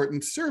really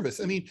important service.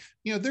 I mean,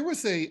 there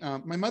was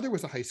my mother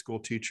was a high school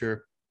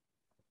teacher,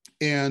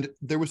 and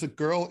there was a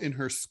girl in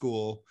her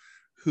school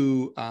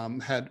who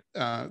had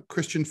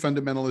Christian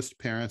fundamentalist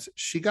parents.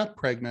 She got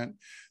pregnant.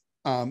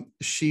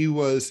 She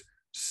was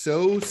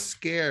so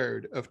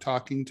scared of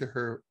talking to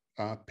her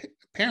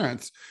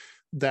parents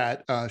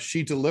that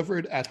she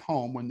delivered at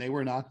home when they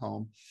were not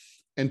home,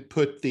 and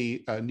put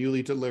the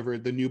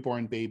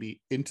newborn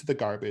baby into the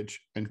garbage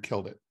and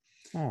killed it.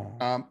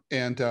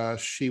 And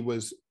she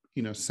was,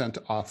 sent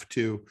off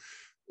to,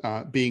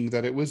 being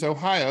that it was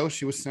Ohio,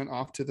 she was sent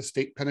off to the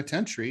state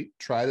penitentiary,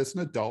 tried as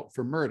an adult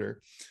for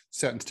murder,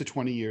 sentenced to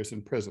 20 years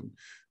in prison.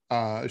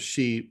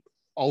 She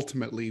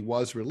ultimately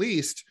was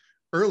released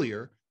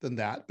earlier than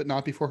that, but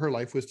not before her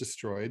life was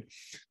destroyed.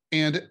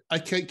 And I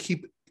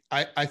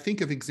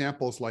think of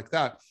examples like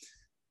that.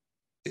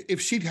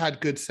 If she'd had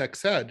good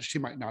sex ed, she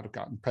might not have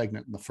gotten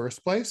pregnant in the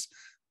first place.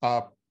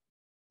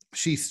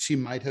 She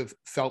might have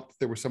felt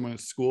there was someone at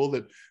school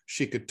that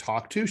she could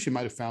talk to. She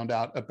might have found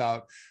out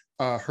about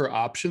her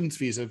options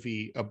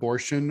vis-a-vis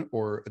abortion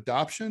or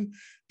adoption.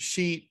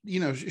 She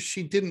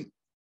didn't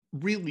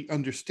really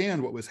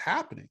understand what was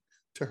happening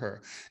to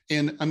her.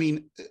 And I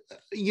mean,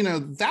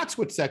 that's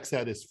what sex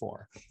ed is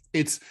for.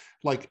 It's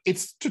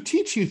to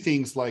teach you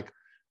things like,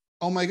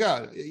 oh my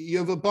God, you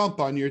have a bump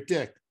on your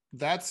dick.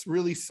 That's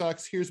really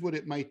sucks. Here's what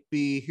it might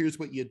be. Here's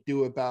what you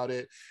do about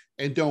it.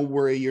 And don't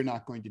worry, you're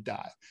not going to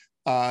die.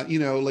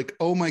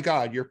 Oh my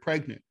God, you're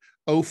pregnant.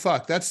 Oh,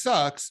 fuck, that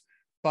sucks.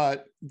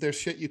 But there's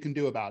shit you can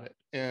do about it.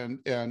 And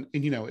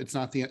it's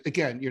not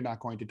you're not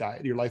going to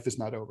die. Your life is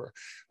not over.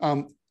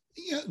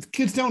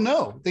 Kids don't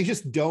know. They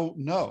just don't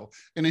know.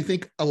 And I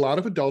think a lot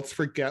of adults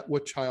forget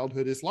what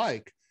childhood is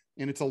like.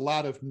 And it's a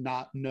lot of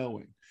not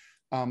knowing.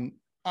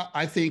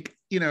 I think,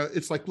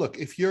 it's like, look,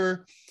 if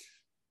you're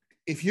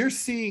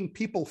seeing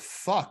people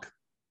fuck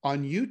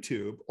on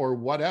YouTube or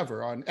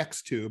whatever, on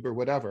XTube or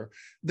whatever,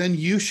 then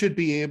you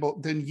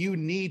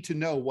need to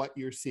know what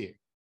you're seeing.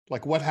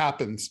 Like what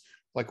happens,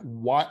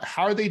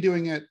 how are they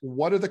doing it?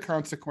 What are the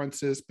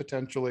consequences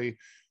potentially,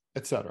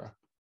 et cetera?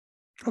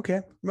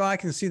 Okay. Well, I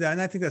can see that.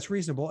 And I think that's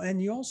reasonable.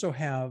 And you also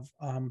have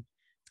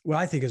what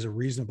I think is a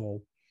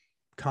reasonable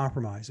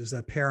compromise is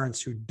that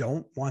parents who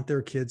don't want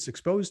their kids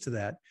exposed to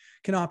that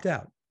can opt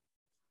out.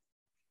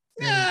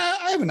 Yeah,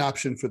 I have an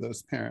option for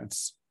those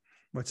parents.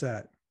 What's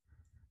that?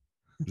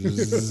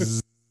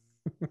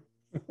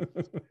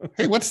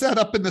 Hey, what's that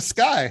up in the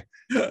sky?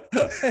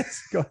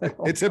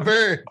 It's a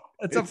bird.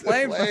 It's a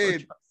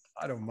flamethrower.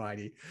 God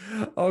almighty.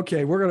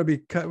 Okay, we're going to be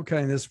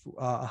cutting this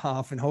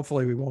off, and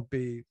hopefully we won't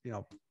be,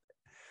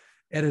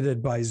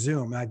 edited by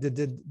Zoom.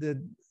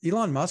 Did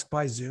Elon Musk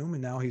buy Zoom,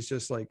 and now he's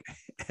just like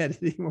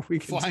editing what we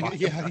can talk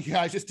about?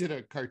 I just did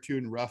a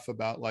cartoon rough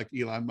about like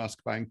Elon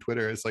Musk buying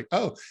Twitter. It's like,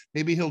 oh,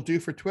 maybe he'll do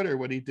for Twitter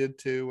what he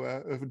did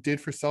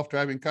for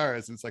self-driving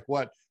cars. And it's like,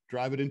 what?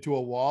 Drive it into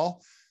a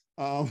wall?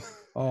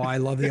 I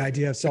love the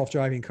idea of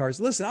self-driving cars.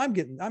 Listen, I'm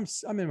in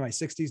my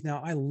 60s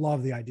now. I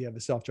love the idea of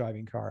a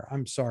self-driving car.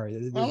 I'm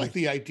sorry. I like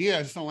the idea.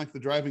 I just don't like the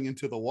driving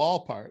into the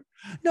wall part.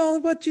 No,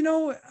 but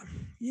we're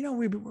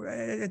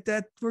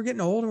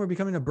getting old and we're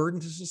becoming a burden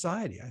to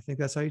society. I think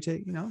that's how you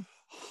take,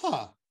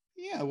 Huh.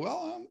 Yeah.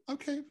 Well,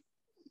 okay.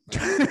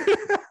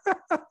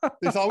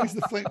 There's always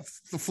the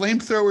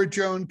flamethrower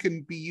drone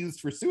can be used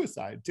for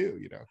suicide too,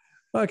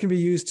 Well, it can be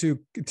used to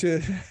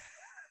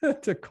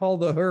call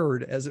the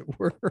herd, as it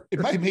were. It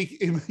might make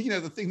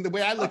the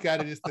way I look at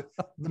it is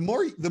the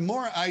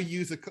more I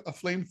use a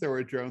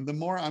flamethrower drone, the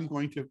more I'm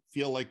going to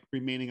feel like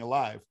remaining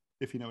alive,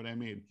 if you know what I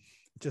mean.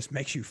 It just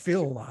makes you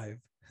feel alive.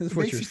 Is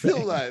what you're saying.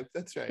 Feel alive.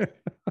 That's right.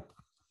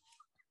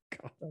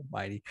 God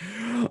almighty.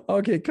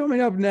 Okay,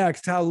 coming up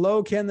next, how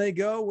low can they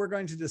go? We're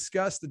going to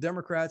discuss the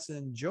Democrats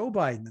and Joe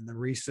Biden in the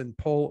recent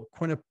poll.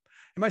 Am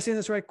I saying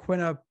this right?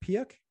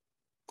 Quinnipiac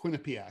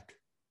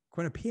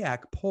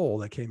poll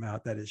that came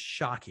out that is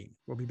shocking.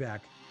 We'll be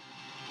back.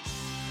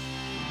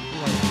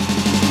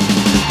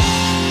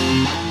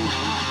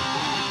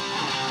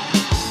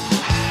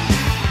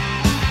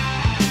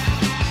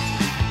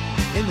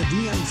 In the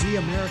DMZ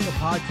America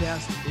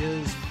podcast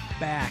is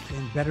back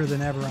and better than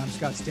ever. I'm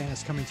Scott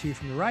Stannis, coming to you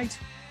from the right.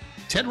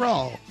 Ted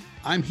Rall,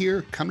 I'm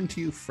here coming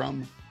to you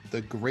from the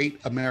great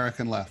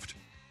American left.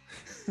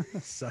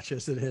 Such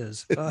as it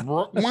is.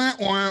 Wah,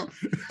 wah.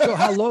 So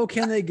how low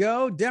can they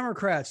go?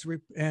 Democrats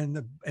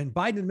and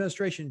Biden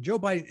administration, Joe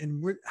Biden,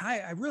 and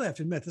I really have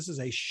to admit, this is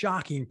a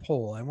shocking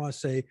poll. I want to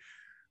say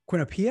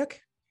Quinnipiac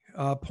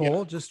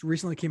poll just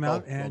recently came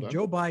out, and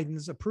Joe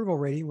Biden's approval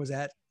rating was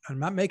at, I'm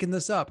not making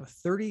this up,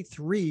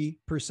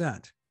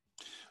 33%.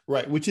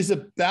 Right, which is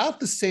about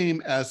the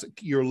same as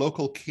your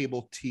local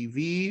cable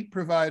TV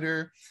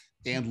provider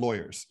and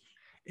lawyers.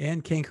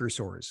 And canker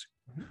sores.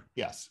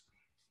 Yes.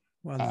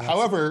 Well,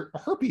 however,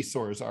 herpes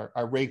sores are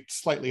ranked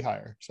slightly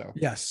higher. So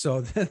yes,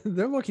 so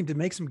they're looking to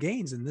make some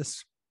gains in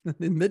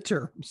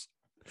midterms.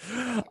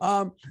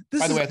 By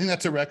the way, I think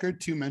that's a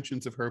record. 2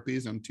 mentions of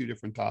herpes on 2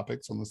 different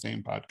topics on the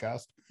same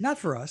podcast. Not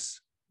for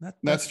us.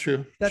 That's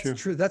true. That's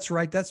true. That's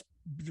right. That's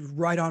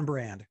right on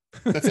brand.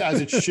 That's as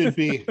it should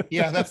be.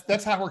 Yeah,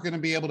 that's how we're going to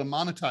be able to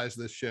monetize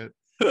this shit.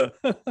 Yeah,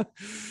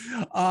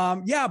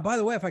 by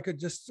the way, if I could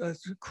just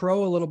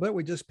crow a little bit,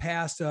 we just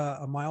passed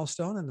a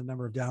milestone in the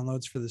number of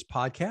downloads for this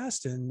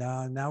podcast, and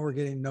now we're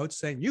getting notes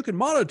saying you can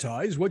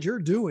monetize what you're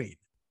doing.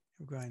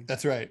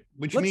 That's right,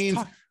 which means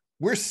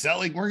we're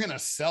going to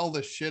sell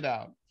the shit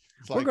out.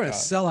 We're going to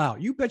sell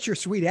out. You bet your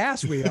sweet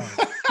ass we are.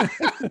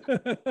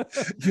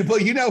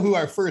 But you know who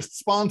our first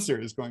sponsor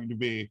is going to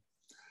be?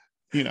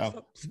 You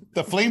know,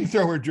 the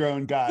flamethrower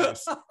drone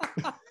guys.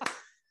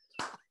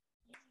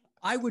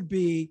 I would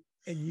be,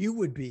 and you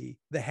would be,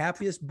 the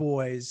happiest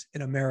boys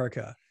in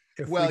America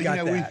if we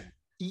got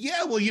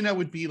that.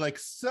 Would be like,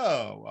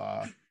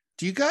 so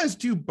do you guys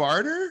do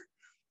barter?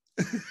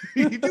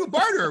 You do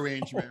barter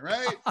arrangement,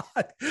 right?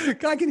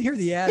 I can hear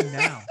the ad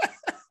now.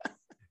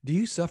 Do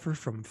you suffer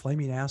from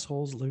flaming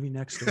assholes living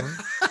next door?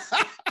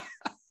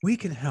 We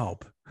can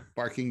help.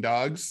 Barking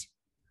dogs?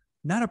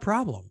 Not a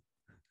problem.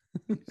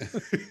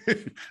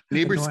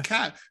 Neighbor's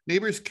cat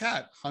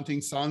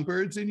hunting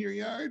songbirds in your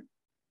yard?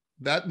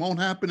 That won't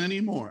happen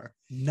anymore.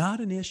 Not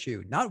an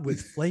issue. Not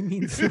with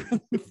flaming Mr.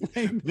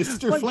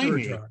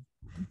 Flamey.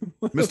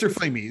 Mr.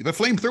 Flamey, the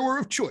flamethrower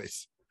of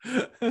choice.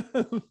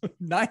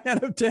 9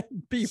 out of 10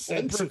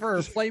 people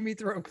prefer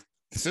flamethrower.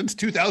 Since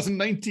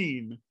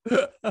 2019.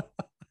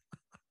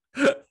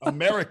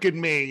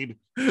 American made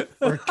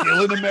for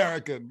killing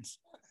Americans.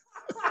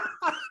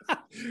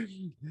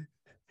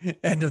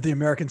 End of the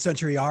American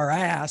century, our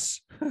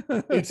ass.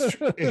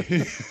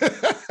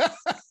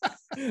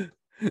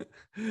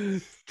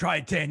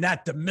 Try saying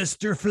that to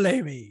Mr.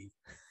 Flamey.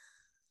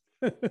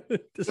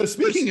 So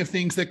speaking of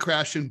things that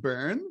crash and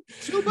burn,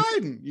 Joe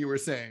Biden, you were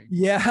saying.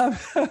 Yeah.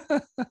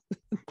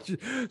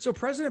 So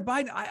President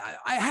Biden,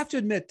 I have to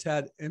admit,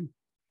 Ted, and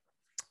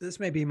this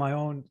may be my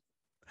own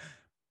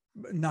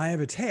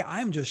naivete,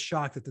 I'm just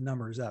shocked that the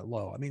number is that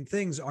low. I mean,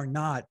 things are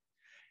not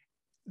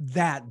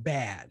that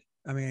bad.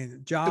 I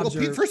mean, jobs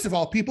are... First of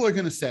all, people are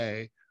going to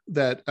say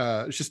that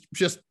they're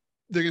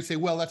going to say,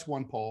 well, that's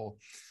one poll.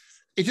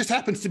 It just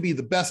happens to be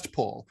the best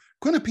poll.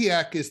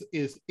 Quinnipiac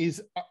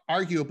is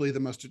arguably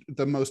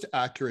the most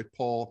accurate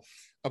poll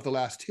of the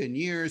last 10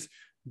 years.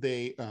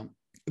 They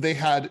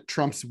had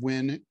Trump's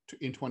win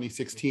in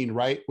 2016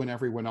 right when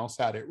everyone else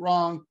had it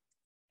wrong.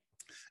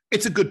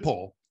 It's a good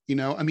poll, you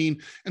know. I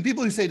mean, and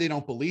people who say they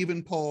don't believe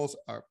in polls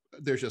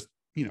they're just,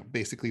 you know,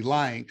 basically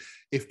lying.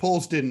 If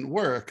polls didn't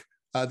work,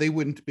 they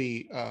wouldn't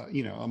be, a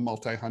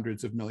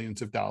multi-hundreds of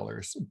millions of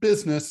dollars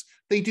business.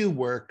 They do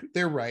work.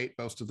 They're right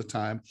most of the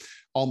time,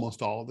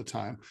 almost all of the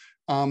time.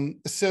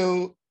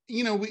 So,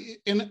 you know,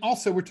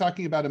 we're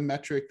talking about a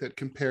metric that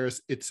compares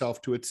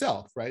itself to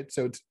itself, right?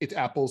 So it's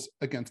apples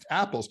against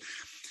apples.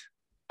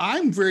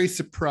 I'm very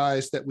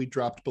surprised that we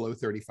dropped below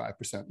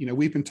 35%. You know,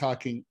 we've been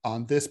talking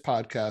on this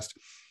podcast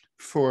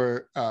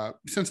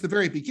since the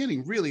very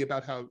beginning, really,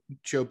 about how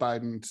Joe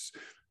Biden's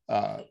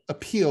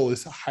appeal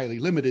is highly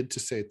limited,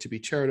 to be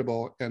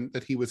charitable, and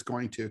that we were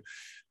going to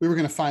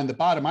find the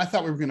bottom. I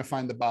thought we were going to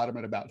find the bottom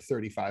at about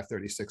 35,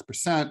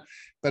 36%,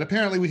 but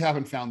apparently we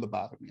haven't found the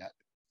bottom yet.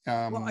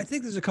 Well, I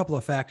think there's a couple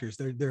of factors.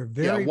 They're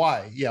very... Yeah,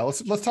 why? Yeah,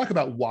 let's talk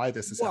about why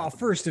this is happening. Well,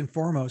 first and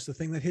foremost, the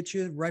thing that hits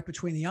you right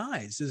between the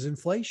eyes is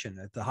inflation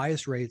at the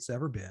highest rate it's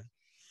ever been.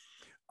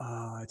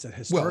 It's at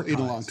historic highs.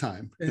 In a long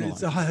time.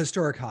 It's a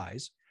historic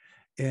highs.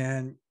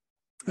 And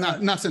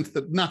not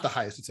the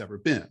highest it's ever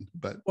been,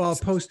 but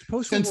post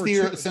since the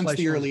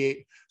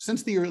early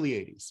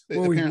 80s.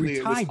 Well, apparently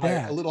it was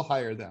a little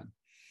higher then.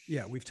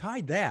 Yeah, we've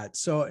tied that.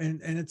 So,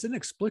 and it's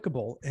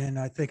inexplicable. And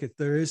I think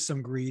there is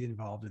some greed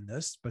involved in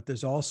this, but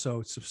there's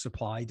also some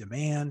supply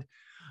demand.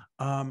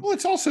 Well,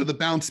 it's also the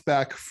bounce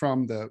back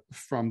from the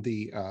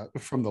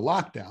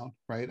lockdown,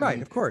 right? Right, I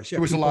mean, of course. Yeah,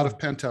 there was a lot of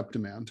pent up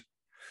demand.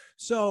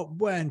 So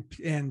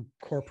and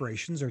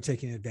corporations are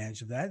taking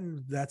advantage of that,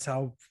 and that's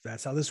how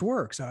this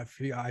works.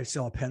 I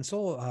sell a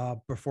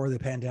pencil before the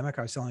pandemic,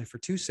 I was selling it for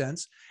 2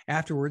 cents.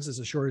 Afterwards, there's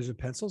a shortage of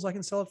pencils, I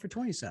can sell it for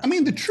 20 cents. I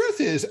mean, the truth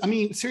is,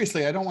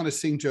 seriously, I don't want to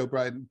sing Joe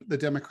Biden, the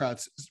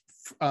Democrats,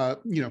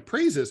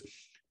 praises,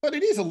 but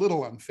it is a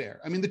little unfair.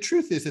 I mean, the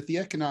truth is that the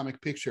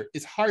economic picture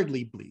is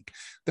hardly bleak.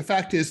 The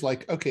fact is,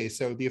 like, okay,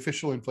 so the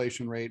official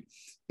inflation rate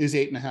is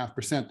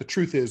 8.5%. The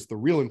truth is the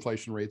real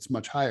inflation rate is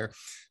much higher,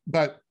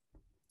 but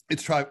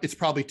it's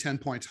probably 10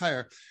 points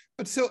higher.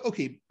 But so,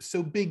 okay,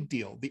 so big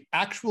deal. The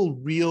actual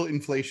real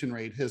inflation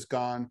rate has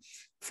gone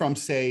from,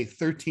 say,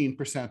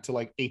 13% to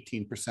like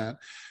 18%.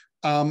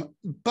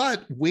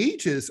 But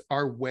wages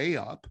are way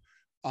up.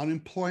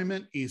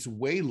 Unemployment is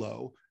way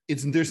low.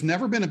 There's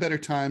never been a better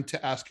time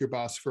to ask your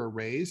boss for a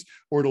raise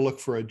or to look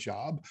for a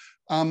job.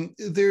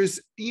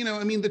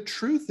 The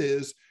truth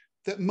is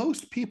that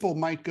most people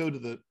might go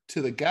to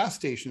the gas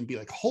station and be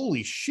like,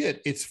 holy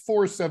shit, it's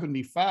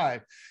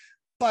 $4.75.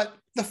 But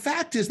the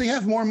fact is they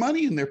have more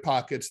money in their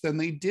pockets than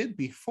they did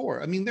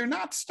before. I mean, they're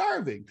not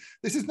starving.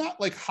 This is not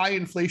like high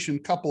inflation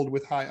coupled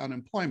with high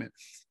unemployment.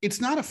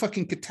 It's not a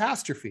fucking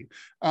catastrophe.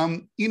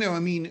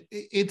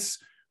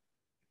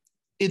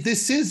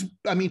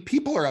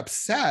 People are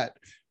upset.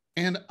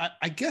 And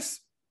I guess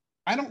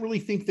I don't really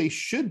think they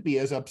should be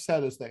as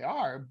upset as they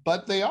are,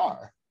 but they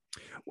are.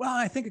 Well,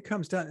 I think it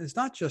comes down, it's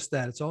not just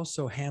that, it's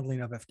also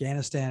handling of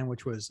Afghanistan,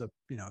 which was,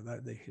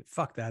 they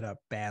fucked that up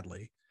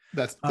badly.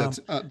 That's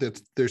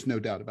there's no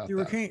doubt about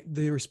that.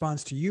 The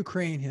response to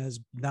Ukraine has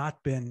not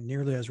been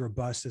nearly as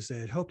robust as they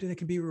had hoped, and it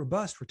can be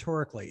robust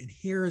rhetorically. And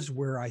here's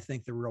where I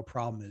think the real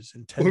problem is.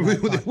 And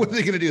what are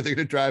they going to do? They're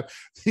going to drive.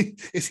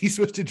 Is he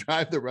supposed to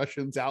drive the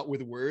Russians out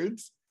with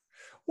words?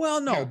 Well,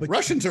 no, yeah, but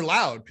Russians are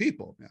loud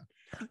people.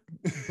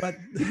 Yeah.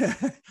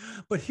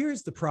 But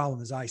here's the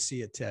problem as I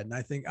see it, Ted,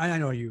 and I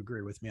know you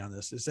agree with me on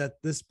this, is that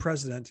this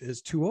president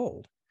is too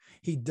old.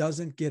 He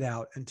doesn't get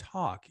out and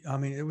talk. I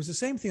mean, it was the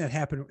same thing that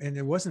happened, and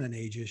it wasn't an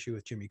age issue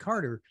with Jimmy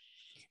Carter,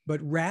 but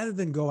rather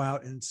than go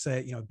out and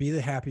say, be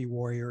the happy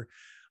warrior,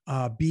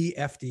 be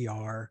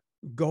FDR,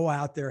 go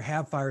out there,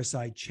 have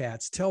fireside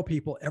chats, tell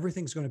people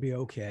everything's going to be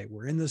okay.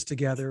 We're in this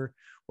together.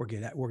 We're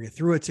get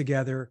through it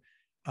together.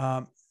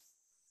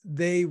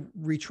 They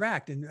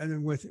retract.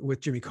 And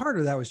with Jimmy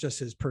Carter, that was just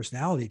his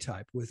personality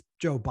type. With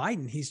Joe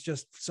Biden, he's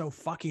just so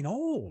fucking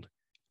old.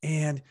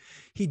 And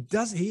he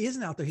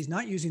isn't out there. He's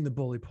not using the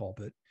bully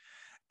pulpit.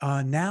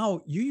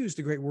 Now you used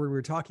a great word. We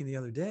were talking the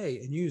other day,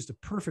 and you used a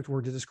perfect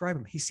word to describe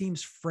him. He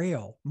seems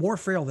frail, more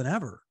frail than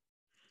ever.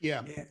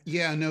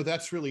 Yeah, no,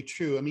 that's really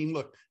true. I mean,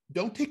 look,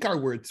 don't take our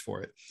words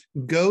for it.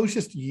 Go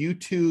just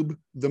YouTube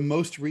the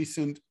most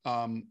recent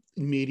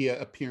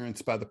media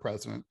appearance by the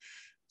president,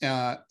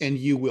 and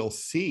you will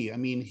see. I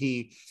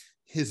mean,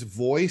 his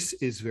voice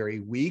is very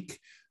weak.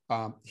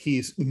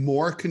 He's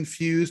more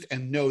confused,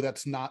 and no,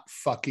 that's not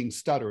fucking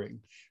stuttering.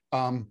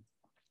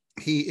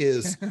 He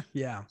is,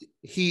 yeah,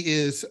 he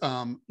is,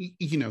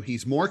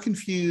 he's more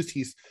confused.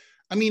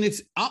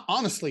 It's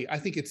honestly, I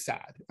think it's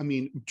sad. I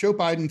mean, Joe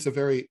Biden's a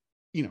very,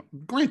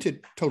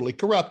 granted, totally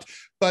corrupt,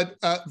 but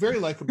very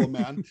likable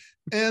man.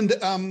 And,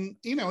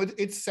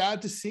 it's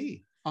sad to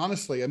see,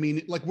 honestly. I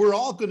mean, like, we're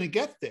all going to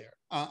get there.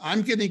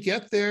 I'm going to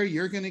get there.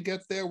 You're going to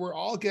get there. We're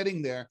all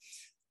getting there.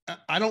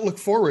 I don't look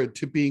forward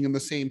to being in the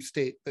same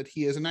state that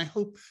he is. And I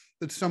hope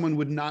that someone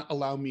would not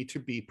allow me to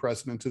be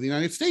president of the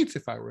United States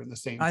if I were in the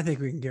same. I think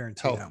we can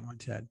guarantee that one,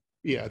 Ted.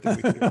 Yeah, I think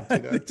we can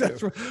guarantee that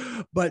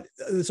too. But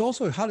it's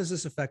also, how does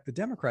this affect the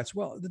Democrats?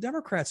 Well, the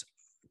Democrats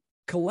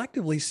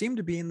collectively seem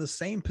to be in the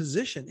same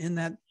position, in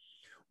that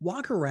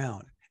walk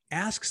around,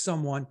 ask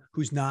someone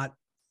who's not,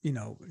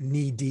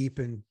 knee deep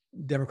in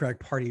Democratic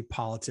Party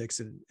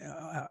politics and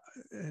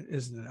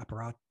isn't an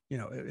apparat,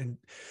 and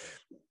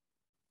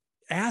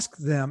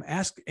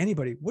ask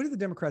anybody, what do the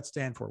Democrats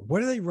stand for?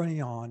 What are they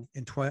running on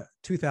in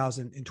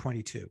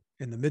 2022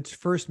 in the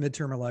first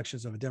midterm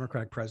elections of a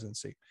Democratic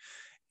presidency?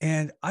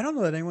 And I don't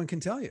know that anyone can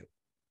tell you.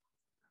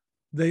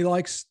 They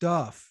like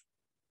stuff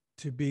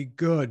to be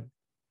good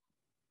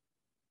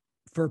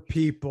for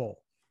people.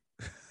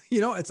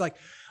 It's like,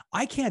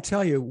 I can't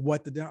tell you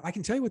I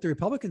can tell you what the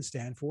Republicans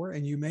stand for,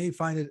 and you may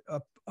find it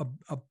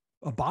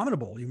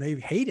abominable. You may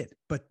hate it,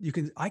 but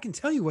I can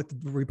tell you what the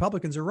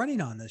Republicans are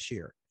running on this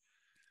year.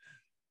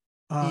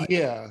 Well,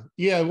 yeah.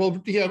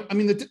 I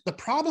mean, the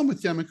problem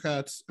with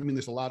Democrats, I mean,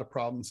 there's a lot of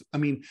problems. I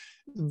mean,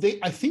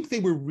 I think they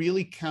were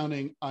really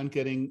counting on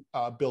getting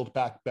Build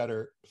Back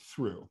Better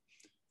through.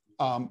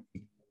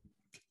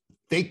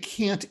 They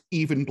can't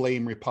even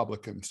blame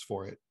Republicans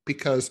for it,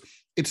 because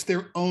it's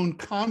their own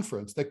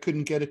conference that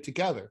couldn't get it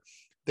together.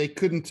 They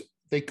couldn't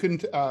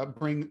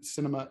bring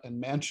Sinema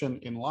and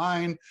Manchin in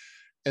line,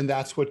 and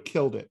that's what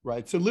killed it,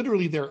 right? So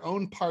literally their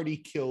own party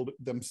killed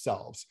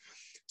themselves.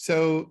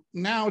 So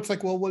now it's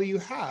like, well, what do you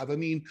have? I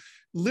mean,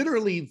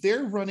 literally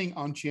they're running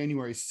on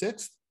January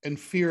 6th and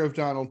fear of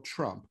Donald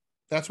Trump.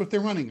 That's what they're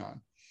running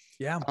on.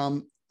 Yeah.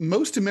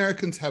 Most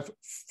Americans have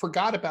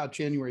forgot about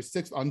January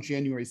 6th on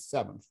January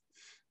 7th.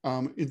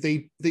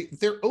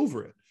 They're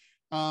over it.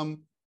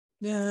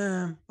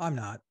 Yeah, I'm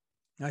not.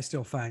 I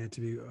still find it to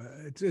be,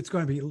 it's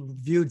going to be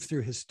viewed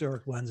through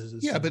historic lenses.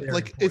 Yeah, but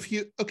like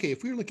important.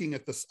 If we're looking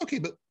at this, okay,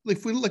 but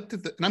if we looked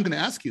at and I'm going to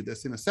ask you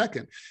this in a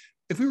second,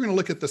 if we were going to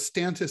look at the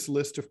Stantis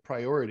list of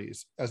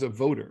priorities as a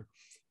voter,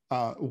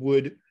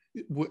 would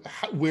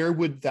Where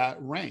would that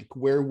rank?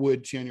 Where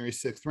would January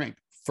 6th rank?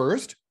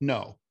 First?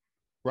 No,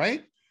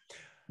 right?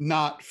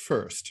 Not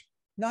first.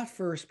 Not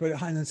first, but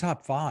in the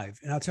top five.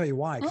 And I'll tell you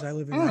why, because I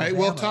live in All right.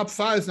 Alabama. Well, top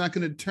five is not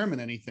going to determine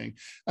anything.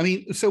 I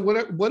mean, so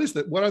what is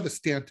the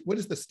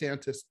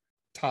Stantis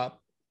top,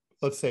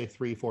 let's say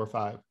 3, 4,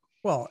 5?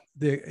 Well,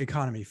 the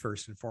economy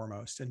first and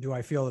foremost. And do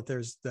I feel that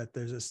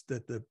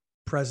that the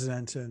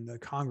president and the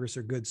Congress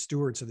are good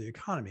stewards of the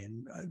economy?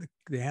 And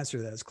the answer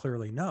to that is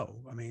clearly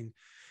no. I mean,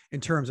 in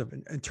terms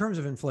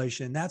of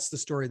inflation, that's the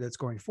story that's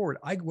going forward.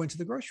 I went to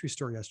the grocery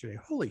store yesterday.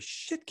 Holy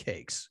shit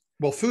cakes.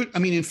 Well, food, I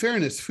mean, in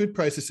fairness, food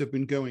prices have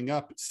been going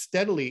up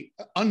steadily,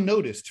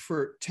 unnoticed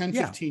for 10,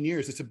 15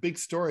 years. It's a big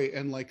story.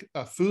 And like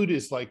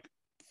food's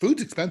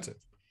expensive.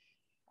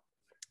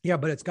 Yeah,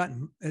 but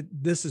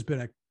this has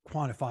been a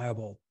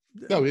quantifiable.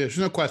 Oh, yeah, there's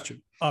no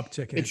question.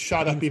 Uptick. It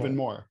shot up even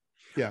more.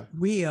 Yeah.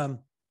 We,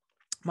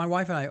 my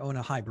wife and I own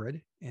a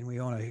hybrid, and we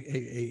own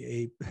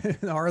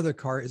our other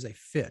car is a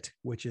Fit,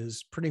 which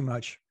is pretty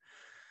much,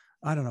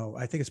 I don't know.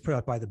 I think it's put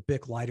up by the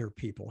Bic lighter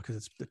people because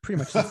it's pretty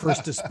much the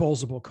first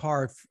disposable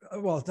car.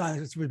 Well,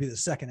 it would be the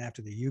second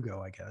after the Yugo,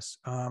 I guess.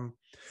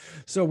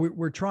 So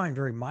we're trying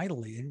very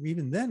mightily. And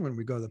even then, when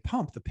we go to the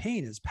pump, the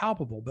pain is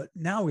palpable. But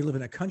now we live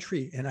in a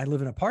country, and I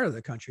live in a part of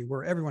the country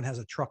where everyone has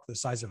a truck the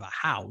size of a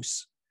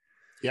house.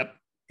 Yep.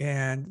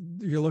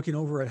 And you're looking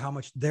over at how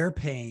much they're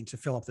paying to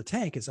fill up the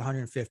tank. It's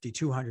 $150,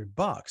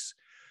 $200.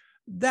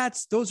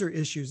 Those are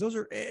issues.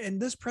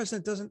 And this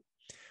president doesn't,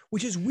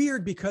 which is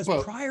weird because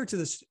prior to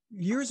this,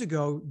 years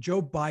ago,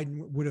 Joe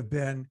Biden would have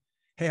been,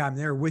 hey, I'm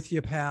there with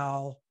you,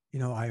 pal. You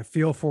know, I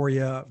feel for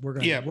you. We're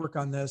going to work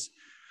on this.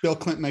 Bill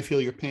Clinton, I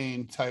feel your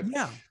pain type.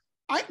 Yeah.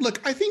 I think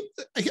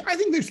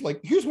there's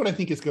here's what I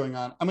think is going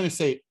on. I'm going to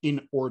say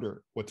in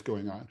order what's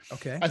going on.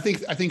 Okay. I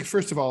think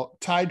first of all,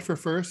 tied for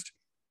first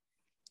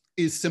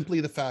is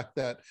simply the fact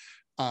that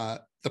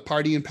the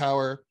party in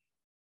power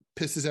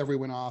pisses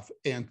everyone off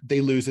and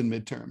they lose in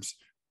midterms.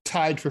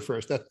 Tied for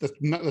first.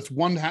 That's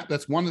one half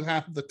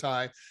of the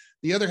tie.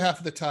 The other half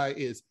of the tie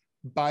is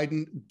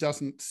Biden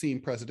doesn't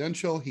seem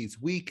presidential. He's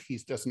weak. He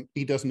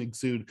doesn't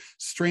exude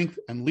strength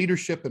and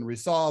leadership and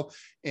resolve.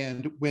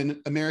 And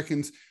when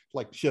Americans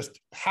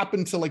just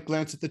happen to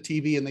glance at the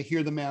TV and they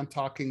hear the man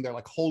talking, they're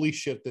like, holy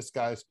shit, this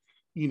guy's,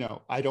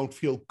 I don't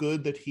feel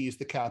good that he's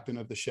the captain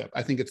of the ship.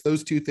 I think it's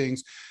those two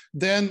things.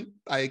 Then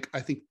I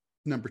think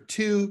number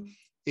two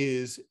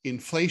is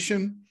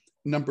inflation.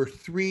 Number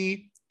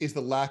three is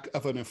the lack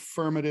of an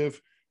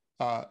affirmative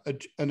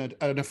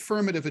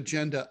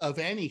agenda of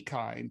any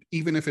kind,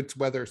 even if it's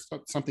whether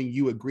something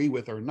you agree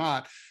with or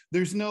not.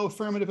 There's no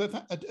affirmative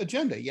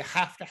agenda. You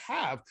have to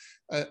have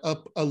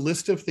a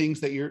list of things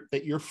that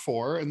you're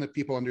for and that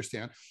people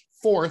understand.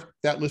 Fourth,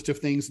 that list of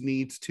things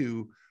needs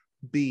to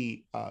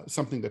be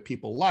something that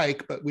people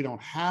like, but we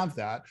don't have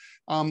that.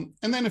 And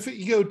then if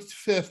you go to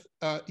fifth,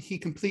 he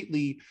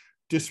completely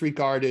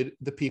disregarded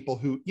the people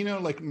who,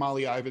 like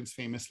Molly Ivins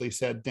famously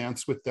said,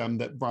 dance with them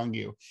that brung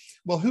you.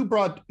 Well, who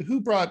brought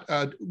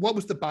what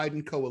was the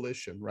Biden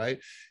coalition, right?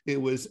 It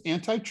was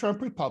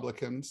anti-Trump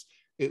Republicans.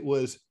 It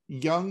was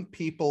young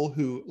people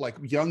who,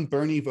 young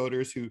Bernie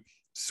voters who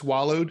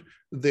swallowed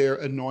their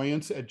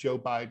annoyance at Joe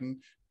Biden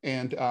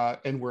and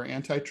were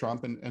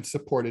anti-Trump and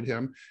supported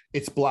him.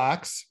 It's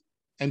Blacks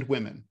and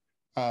women.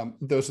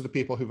 Those are the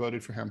people who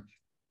voted for him.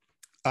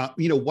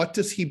 What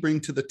does he bring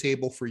to the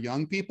table for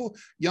young people?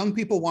 Young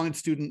people wanted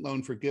student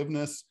loan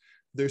forgiveness.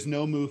 There's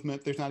no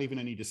movement. There's not even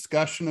any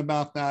discussion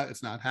about that.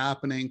 It's not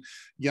happening.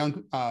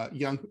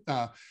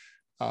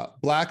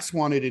 Blacks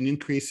wanted an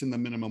increase in the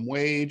minimum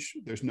wage.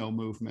 There's no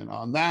movement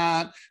on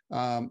that.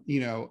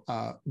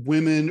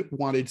 Women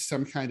wanted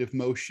some kind of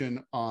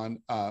motion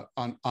on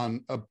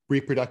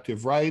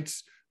reproductive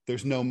rights.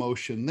 There's no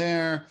motion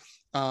there.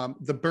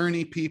 The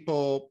Bernie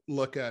people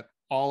look at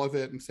all of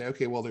it and say,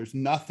 okay, well, there's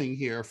nothing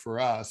here for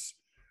us.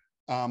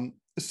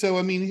 So,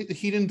 I mean,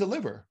 he didn't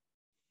deliver.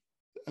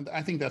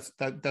 I think that's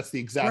the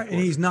exact right. And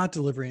he's not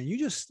delivering.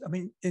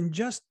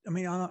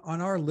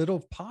 On our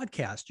little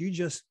podcast, you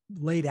just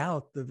laid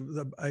out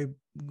a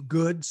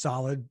good,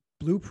 solid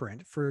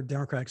blueprint for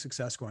Democratic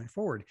success going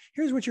forward.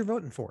 Here's what you're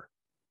voting for.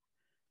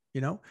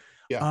 Yeah.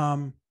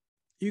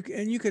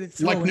 You could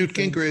throw Newt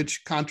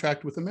Gingrich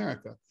contract with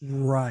America.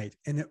 Right.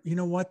 And you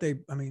know what?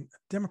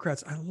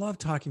 Democrats, I love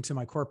talking to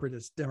my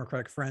corporatist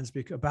Democratic friends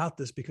about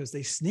this because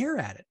they sneer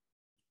at it.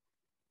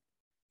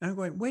 And I'm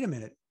going, wait a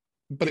minute.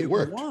 But it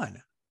worked.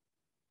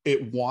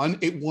 It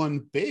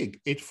won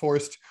big. It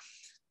forced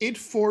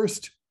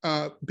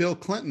Bill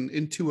Clinton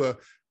into a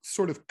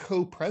sort of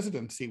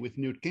co-presidency with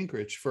Newt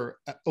Gingrich for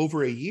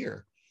over a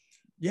year.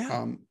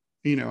 Yeah.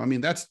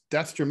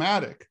 That's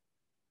dramatic.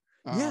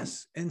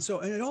 Yes. And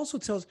it also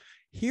tells,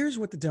 here's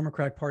what the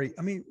Democratic Party,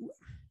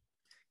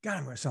 God,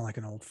 I'm going to sound like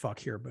an old fuck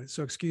here, but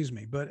so excuse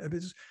me, but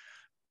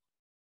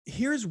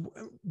here's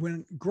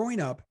when growing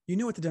up, you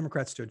knew what the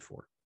Democrats stood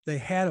for. They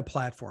had a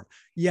platform.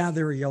 Yeah,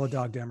 there were yellow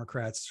dog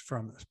Democrats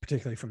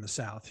particularly from the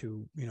South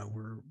who,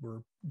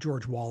 were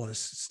George Wallace,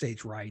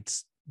 states'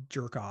 rights,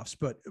 jerk offs.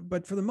 But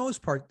for the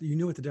most part, you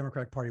knew what the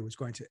Democratic Party was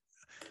going to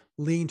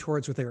lean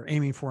towards what they were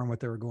aiming for and what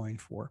they were going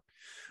for.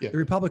 Yeah. The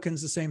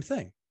Republicans, the same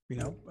thing.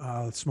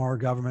 Smaller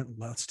government,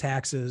 less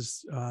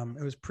taxes.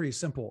 It was pretty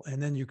simple.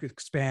 And then you could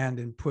expand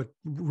and put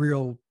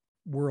real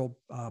world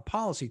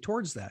policy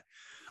towards that.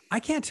 I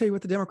can't tell you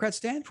what the Democrats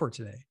stand for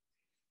today.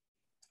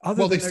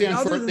 They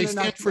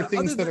stand for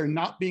things that are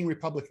not being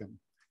Republican.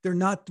 They're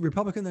not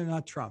Republican. They're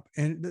not Trump.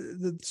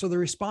 And so the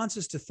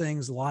responses to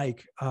things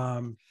like,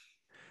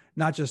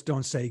 not just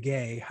don't say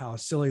gay, how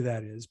silly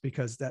that is,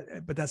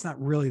 but that's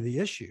not really the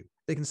issue.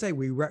 They can say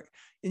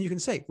and you can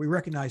say we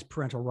recognize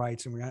parental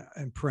rights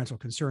and parental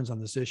concerns on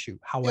this issue.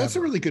 However, that's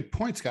a really good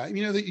point, Scott.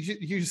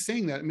 You're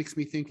saying that, it makes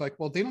me think like,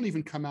 well, they don't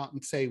even come out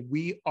and say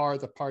we are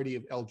the party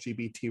of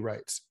LGBT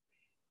rights,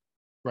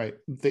 right?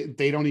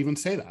 They don't even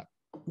say that.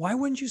 Why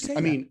wouldn't you say that?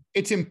 I mean,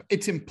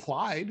 it's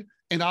implied,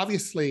 and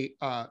obviously,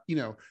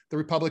 the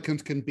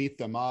Republicans can beat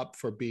them up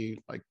for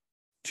being like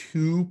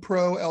too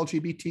pro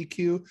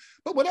LGBTQ,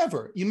 but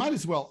whatever. You might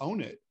as well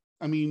own it.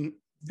 I mean,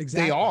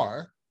 exactly. They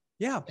are.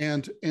 Yeah.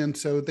 And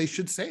so they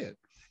should say it.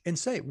 And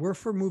say, we're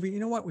for moving, you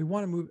know what, we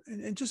want to move,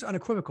 and just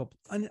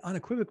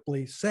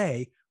unequivocally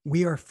say,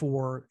 we are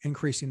for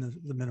increasing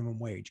the minimum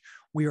wage.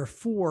 We are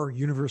for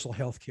universal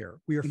health care.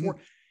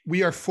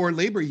 We are for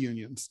labor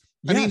unions.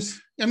 Yes.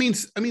 I mean,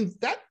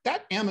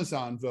 that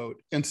Amazon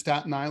vote in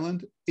Staten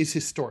Island is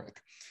historic.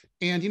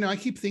 And, I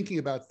keep thinking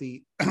about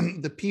the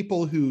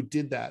people who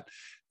did that.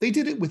 They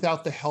did it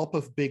without the help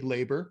of big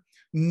labor.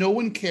 No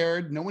one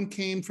cared. No one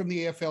came from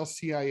the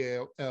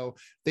AFL-CIO.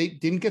 They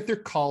didn't get their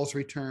calls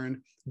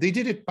returned. They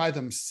did it by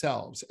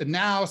themselves. And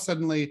now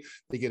suddenly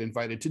they get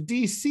invited to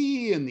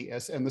DC,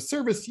 and the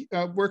Service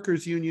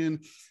Workers Union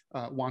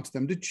wants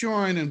them to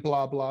join, and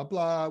blah, blah,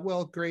 blah.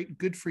 Well, great.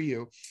 Good for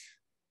you.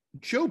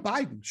 Joe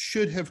Biden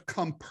should have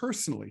come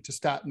personally to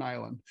Staten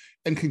Island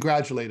and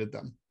congratulated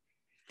them.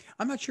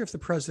 I'm not sure if the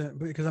president,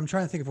 because I'm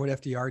trying to think of what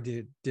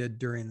FDR did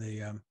during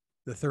the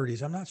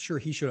 30s. I'm not sure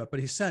he showed up,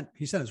 but he sent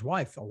his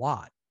wife a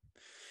lot,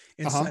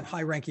 and sent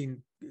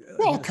high-ranking.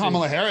 Well,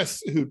 Kamala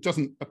Harris, who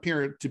doesn't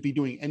appear to be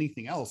doing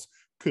anything else,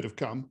 could have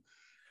come.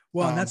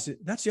 Well, and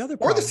that's the other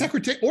problem.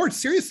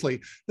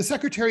 The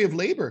Secretary of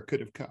Labor could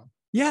have come.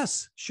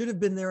 Yes, should have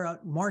been there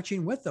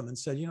marching with them and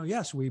said,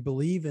 yes, we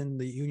believe in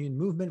the union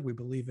movement. We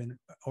believe in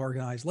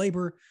organized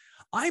labor.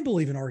 I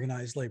believe in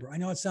organized labor. I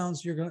know it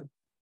sounds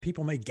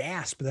people may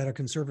gasp that a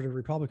conservative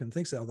Republican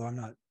thinks that, although I'm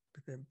not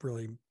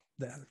really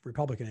that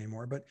Republican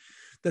anymore, but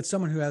that's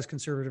someone who has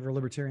conservative or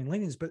libertarian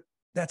leanings. But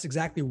that's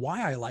exactly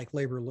why I like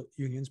labor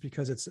unions,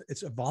 because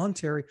it's a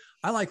voluntary.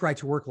 I like right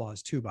to work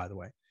laws too, by the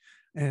way.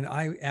 And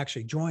I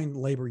actually joined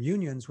labor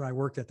unions when I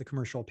worked at the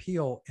Commercial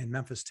Appeal in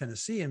Memphis,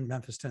 Tennessee, and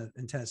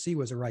Tennessee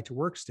was a right to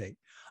work state.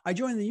 I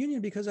joined the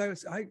union because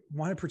I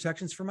wanted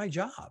protections for my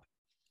job.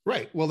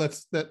 Right. Well,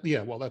 that's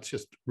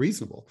just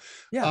reasonable.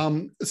 Yeah.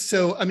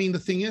 So, I mean, the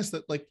thing is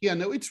that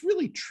it's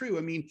really true.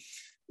 I mean,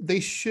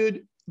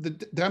 the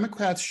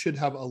Democrats should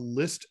have a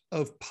list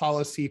of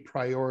policy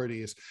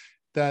priorities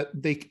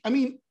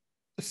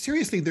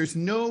seriously, there's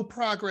no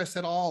progress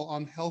at all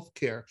on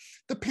healthcare.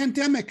 The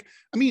pandemic,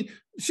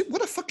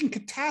 what a fucking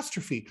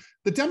catastrophe.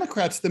 The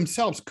Democrats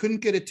themselves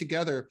couldn't get it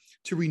together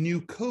to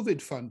renew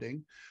COVID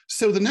funding.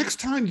 So the next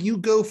time you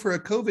go for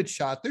a COVID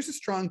shot, there's a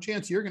strong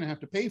chance you're going to have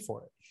to pay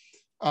for it.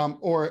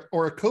 Or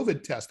a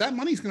COVID test. That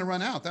money's going to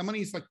run out. That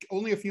money's like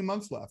only a few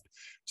months left.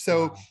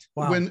 So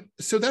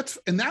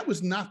that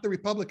was not the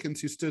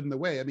Republicans who stood in the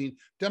way. I mean,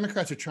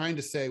 Democrats are trying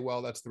to say,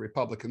 well, that's the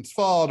Republicans'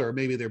 fault, or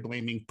maybe they're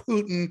blaming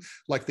Putin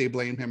like they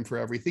blame him for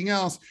everything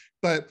else.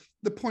 But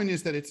the point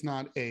is that it's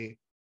not it's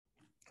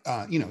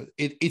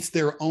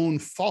their own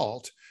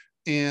fault.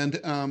 And,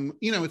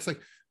 it's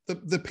like,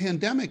 the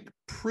pandemic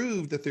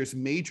proved that there's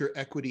major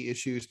equity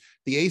issues.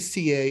 The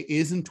ACA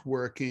isn't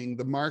working.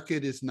 The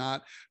market is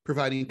not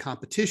providing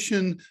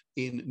competition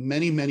in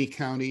many, many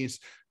counties.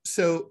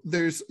 So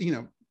there's,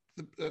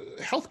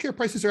 healthcare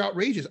prices are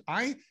outrageous.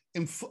 I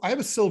have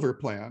a silver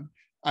plan.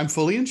 I'm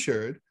fully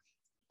insured.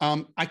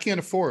 I can't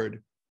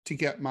afford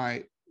to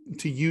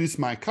use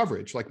my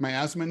coverage. Like my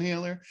asthma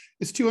inhaler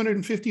is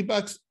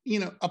 $250,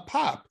 a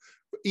pop,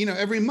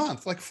 every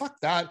month. Like, fuck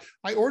that.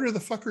 I order the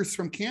fuckers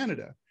from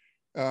Canada.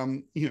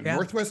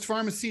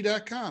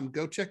 Northwestpharmacy.com.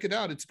 Go check it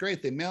out. It's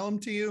great. They mail them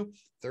to you,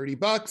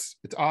 $30.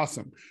 It's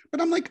awesome.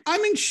 But I'm like,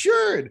 I'm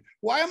insured.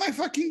 Why am I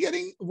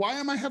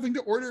having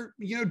to order,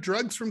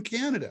 drugs from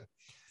Canada?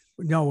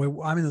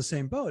 No, I'm in the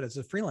same boat. As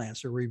a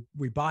freelancer,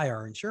 we buy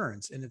our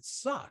insurance and it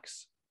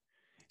sucks.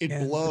 It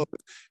blows.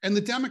 And the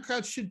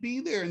Democrats should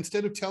be there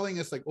instead of telling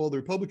us like, oh, the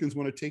Republicans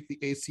want to take the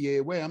ACA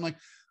away. I'm like,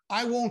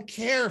 I won't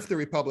care if the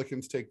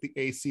Republicans take the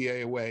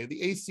ACA away.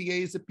 The ACA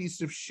is a piece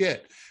of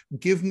shit.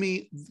 Give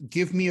me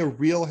a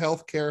real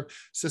healthcare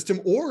system,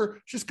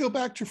 or just go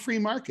back to free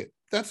market.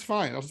 That's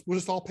fine. We'll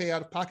just all pay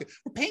out of pocket.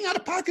 We're paying out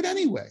of pocket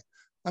anyway.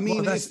 I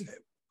mean, this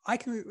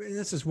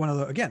is one of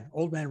the, again,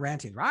 old man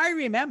ranting. I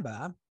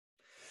remember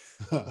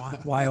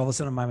why all of a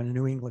sudden I'm a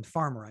New England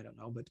farmer. I don't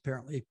know, but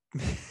apparently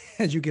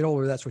as you get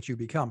older, that's what you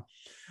become.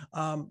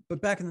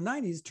 But back in the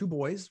 90s, two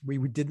boys,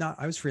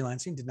 I was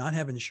freelancing, did not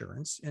have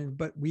insurance.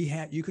 But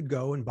you could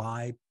go and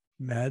buy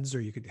meds, or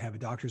you could have a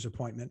doctor's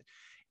appointment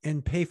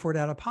and pay for it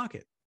out of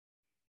pocket.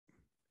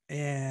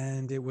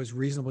 And it was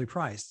reasonably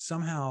priced.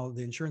 Somehow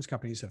the insurance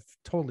companies have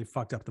totally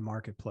fucked up the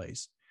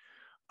marketplace.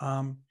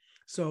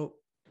 So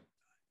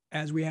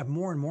as we have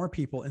more and more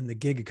people in the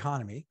gig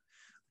economy,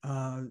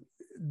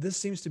 this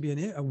seems to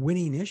be a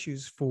winning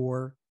issues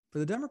for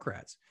the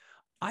Democrats.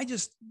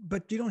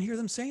 But you don't hear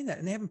them saying that,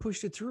 and they haven't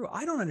pushed it through.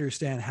 I don't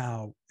understand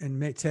how,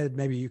 and Ted,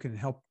 maybe you can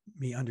help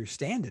me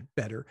understand it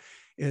better,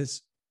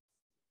 is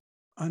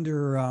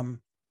under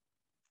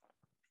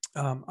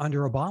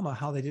Obama,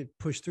 how they did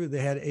push through. They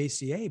had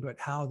ACA, but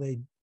how they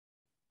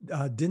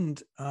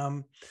didn't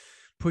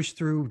push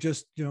through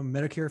just,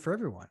 Medicare for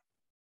everyone.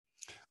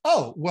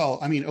 Oh, well,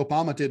 I mean,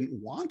 Obama didn't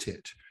want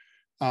it.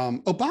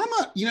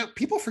 Obama,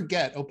 people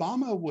forget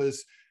Obama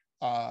was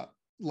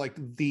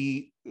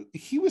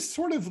he was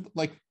sort of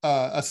like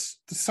a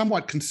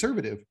somewhat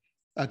conservative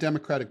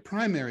Democratic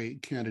primary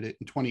candidate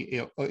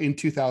in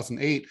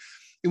 2008.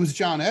 It was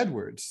John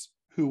Edwards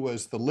who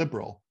was the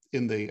liberal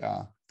in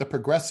the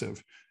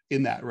progressive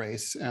in that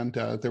race, and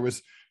there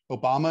was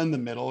Obama in the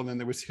middle, and then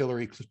there was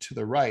Hillary to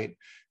the right.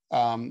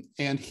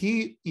 And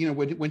he,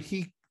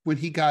 when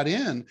he got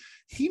in,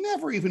 he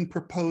never even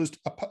proposed.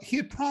 He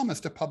had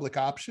promised a public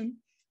option,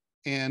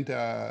 and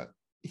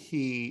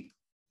he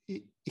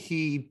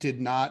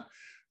did not,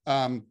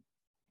 and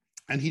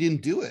he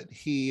didn't do it.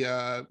 He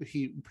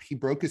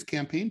broke his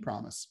campaign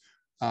promise.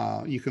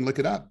 You can look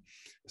it up.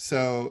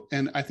 So,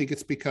 and I think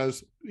it's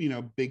because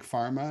big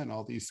pharma and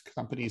all these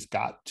companies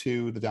got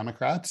to the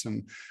Democrats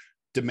and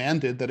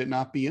demanded that it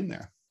not be in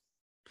there.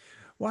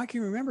 Well, I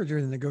can remember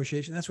during the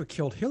negotiation, that's what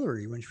killed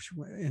Hillary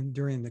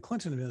during the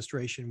Clinton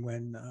administration,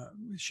 when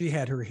she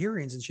had her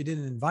hearings and she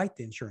didn't invite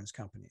the insurance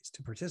companies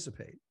to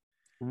participate.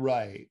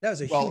 Right. That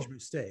was a huge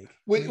mistake.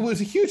 It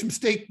was a huge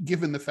mistake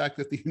given the fact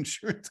that the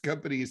insurance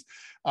companies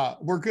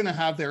were going to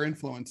have their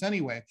influence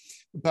anyway.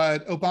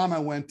 But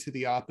Obama went to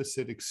the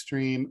opposite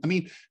extreme. I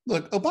mean,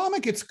 look, Obama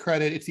gets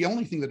credit. It's the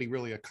only thing that he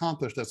really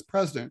accomplished as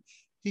president.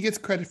 He gets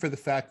credit for the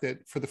fact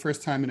that for the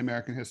first time in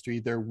American history,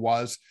 there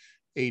was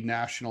a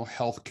national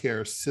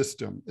healthcare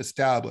system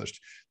established.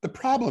 The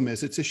problem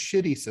is it's a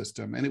shitty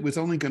system, and it was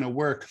only going to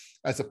work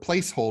as a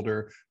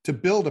placeholder to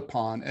build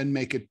upon and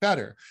make it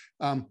better.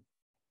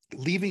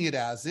 Leaving it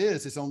as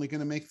is only going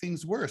to make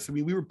things worse. I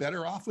mean, we were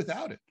better off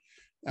without it.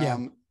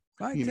 I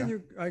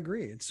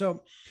agree. And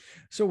so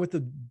with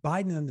the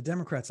Biden and the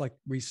Democrats, like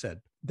we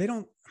said, they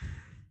don't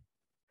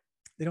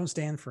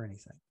stand for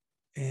anything.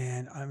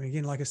 And I mean,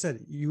 again, like I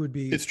said,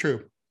 it's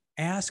true.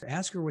 Ask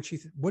her what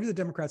do the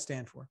Democrats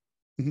stand for?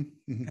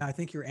 Mm-hmm, mm-hmm. And I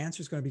think your answer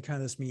is going to be kind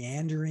of this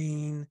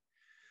meandering,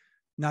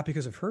 not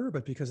because of her,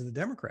 but because of the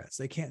Democrats.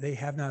 They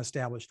have not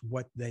established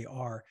what they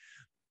are.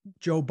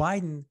 Joe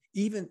Biden,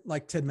 even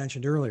like Ted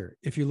mentioned earlier,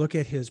 if you look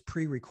at his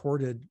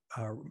pre-recorded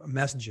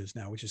messages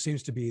now, which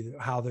seems to be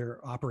how they're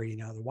operating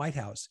out of the White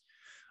House,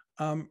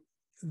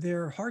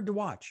 they're hard to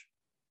watch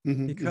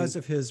because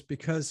of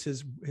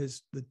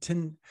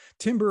the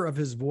timbre of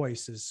his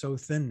voice is so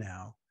thin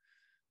now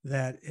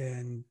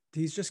and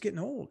he's just getting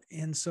old.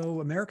 And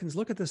so Americans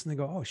look at this and they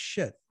go, oh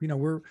shit,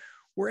 we're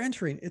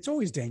entering, it's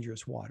always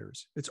dangerous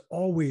waters. It's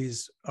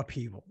always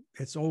upheaval.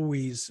 It's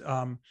always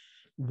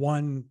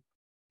one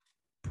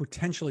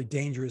potentially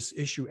dangerous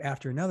issue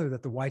after another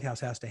that the White House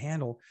has to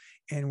handle.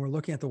 And we're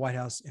looking at the White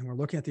House and we're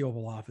looking at the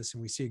Oval Office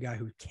and we see a guy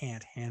who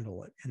can't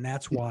handle it. And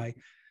that's why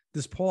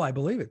this poll, I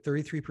believe it,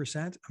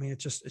 33%. I mean,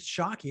 it's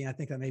shocking. I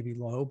think that may be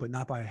low, but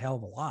not by a hell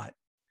of a lot.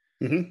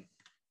 Mm-hmm.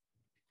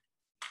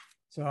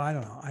 So I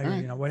don't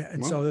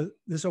know. So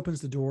this opens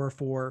the door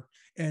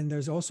and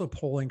there's also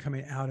polling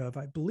coming out of,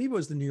 I believe it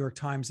was the New York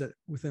Times that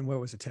within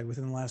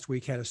the last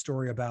week had a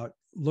story about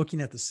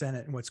looking at the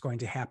Senate and what's going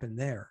to happen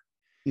there.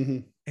 Mm-hmm.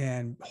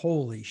 And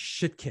holy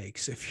shit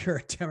cakes, if you're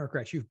a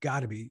Democrat, you've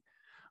got to be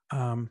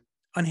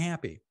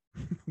unhappy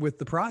with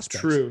the prospects.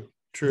 True.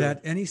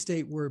 That any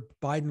state where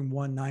Biden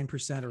won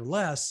 9% or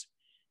less,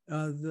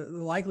 the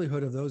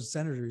likelihood of those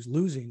senators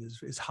losing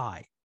is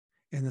high.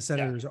 And the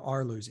senators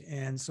are losing.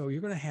 And so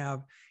you're going to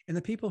have, and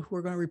the people who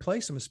are going to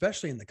replace them,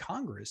 especially in the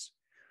Congress,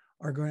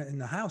 in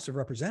the House of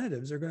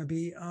Representatives, are going to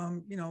be,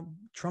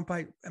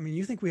 Trumpite. I mean,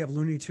 you think we have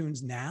Looney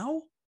Tunes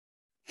now?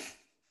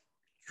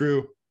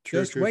 True.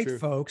 Just wait,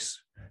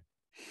 folks.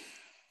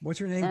 What's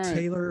her name? All right.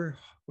 Taylor.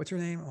 What's her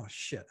name? Oh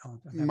shit.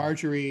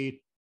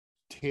 Marjorie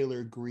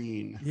Taylor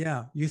Greene.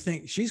 Yeah. You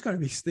think she's going to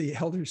be the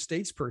elder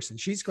statesperson?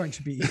 She's going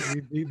to be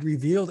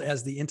revealed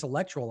as the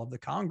intellectual of the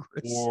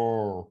Congress.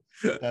 Whoa.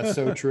 That's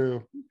so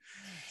true.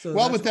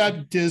 With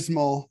that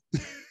dismal,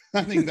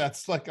 I think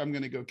that's like, I'm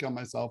going to go kill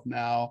myself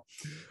now.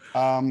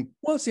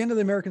 It's the end of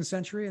the American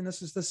century. And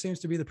this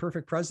seems to be the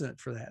perfect president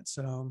for that.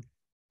 So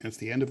it's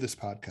the end of this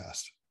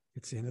podcast.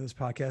 It's the end of this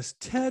podcast.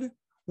 Ted,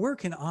 where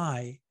can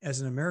I,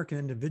 as an American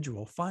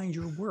individual, find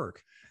your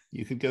work?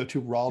 You can go to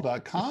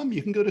raw.com.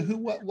 You can go to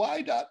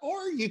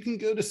whowhatwhy.org. You can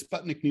go to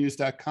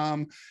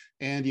sputniknews.com,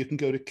 and you can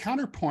go to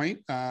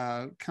Counterpoint,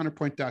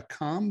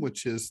 counterpoint.com,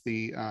 which is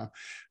the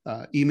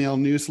email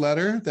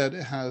newsletter that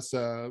has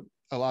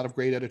a lot of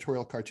great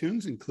editorial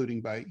cartoons,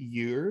 including by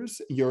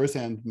yours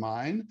and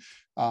mine.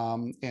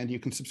 And you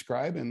can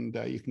subscribe, and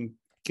you can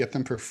get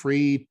them for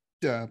free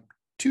 2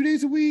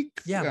 days a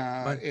week.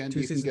 Yeah, and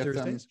Tuesdays and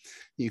Thursdays.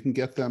 You can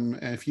get them,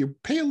 and if you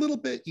pay a little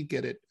bit, you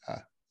get it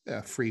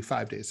free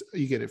 5 days.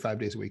 You get it 5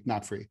 days a week,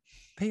 not free.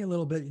 Pay a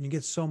little bit and you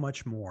get so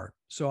much more.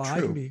 So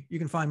you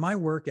can find my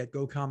work at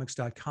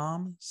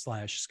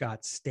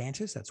gocomics.com/Scott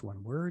Stantis. That's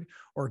one word,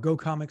 or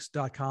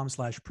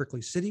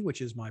gocomics.com/Prickly City,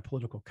 which is my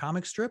political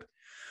comic strip.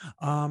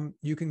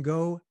 You can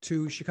go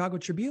to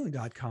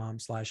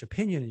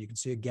chicagotribune.com/opinion, and you can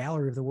see a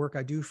gallery of the work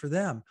I do for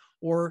them.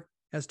 Or,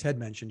 as Ted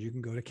mentioned, you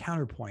can go to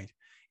Counterpoint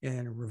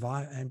and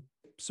revive and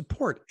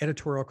support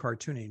editorial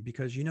cartooning,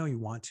 because you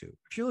want to.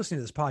 If you're listening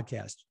to this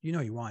podcast,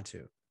 you want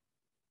to.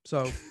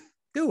 So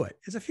do it.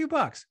 It's a few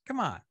bucks. Come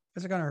on.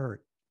 What's it going to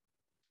hurt?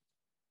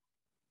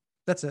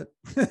 That's it.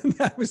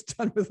 I was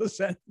done with the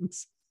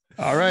sentence.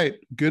 All right.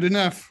 Good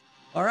enough.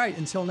 All right.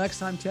 Until next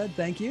time, Ted,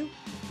 thank you.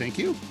 Thank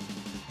you.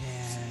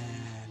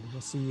 And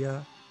we'll see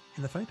you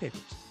in the funny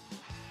papers.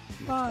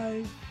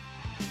 Bye.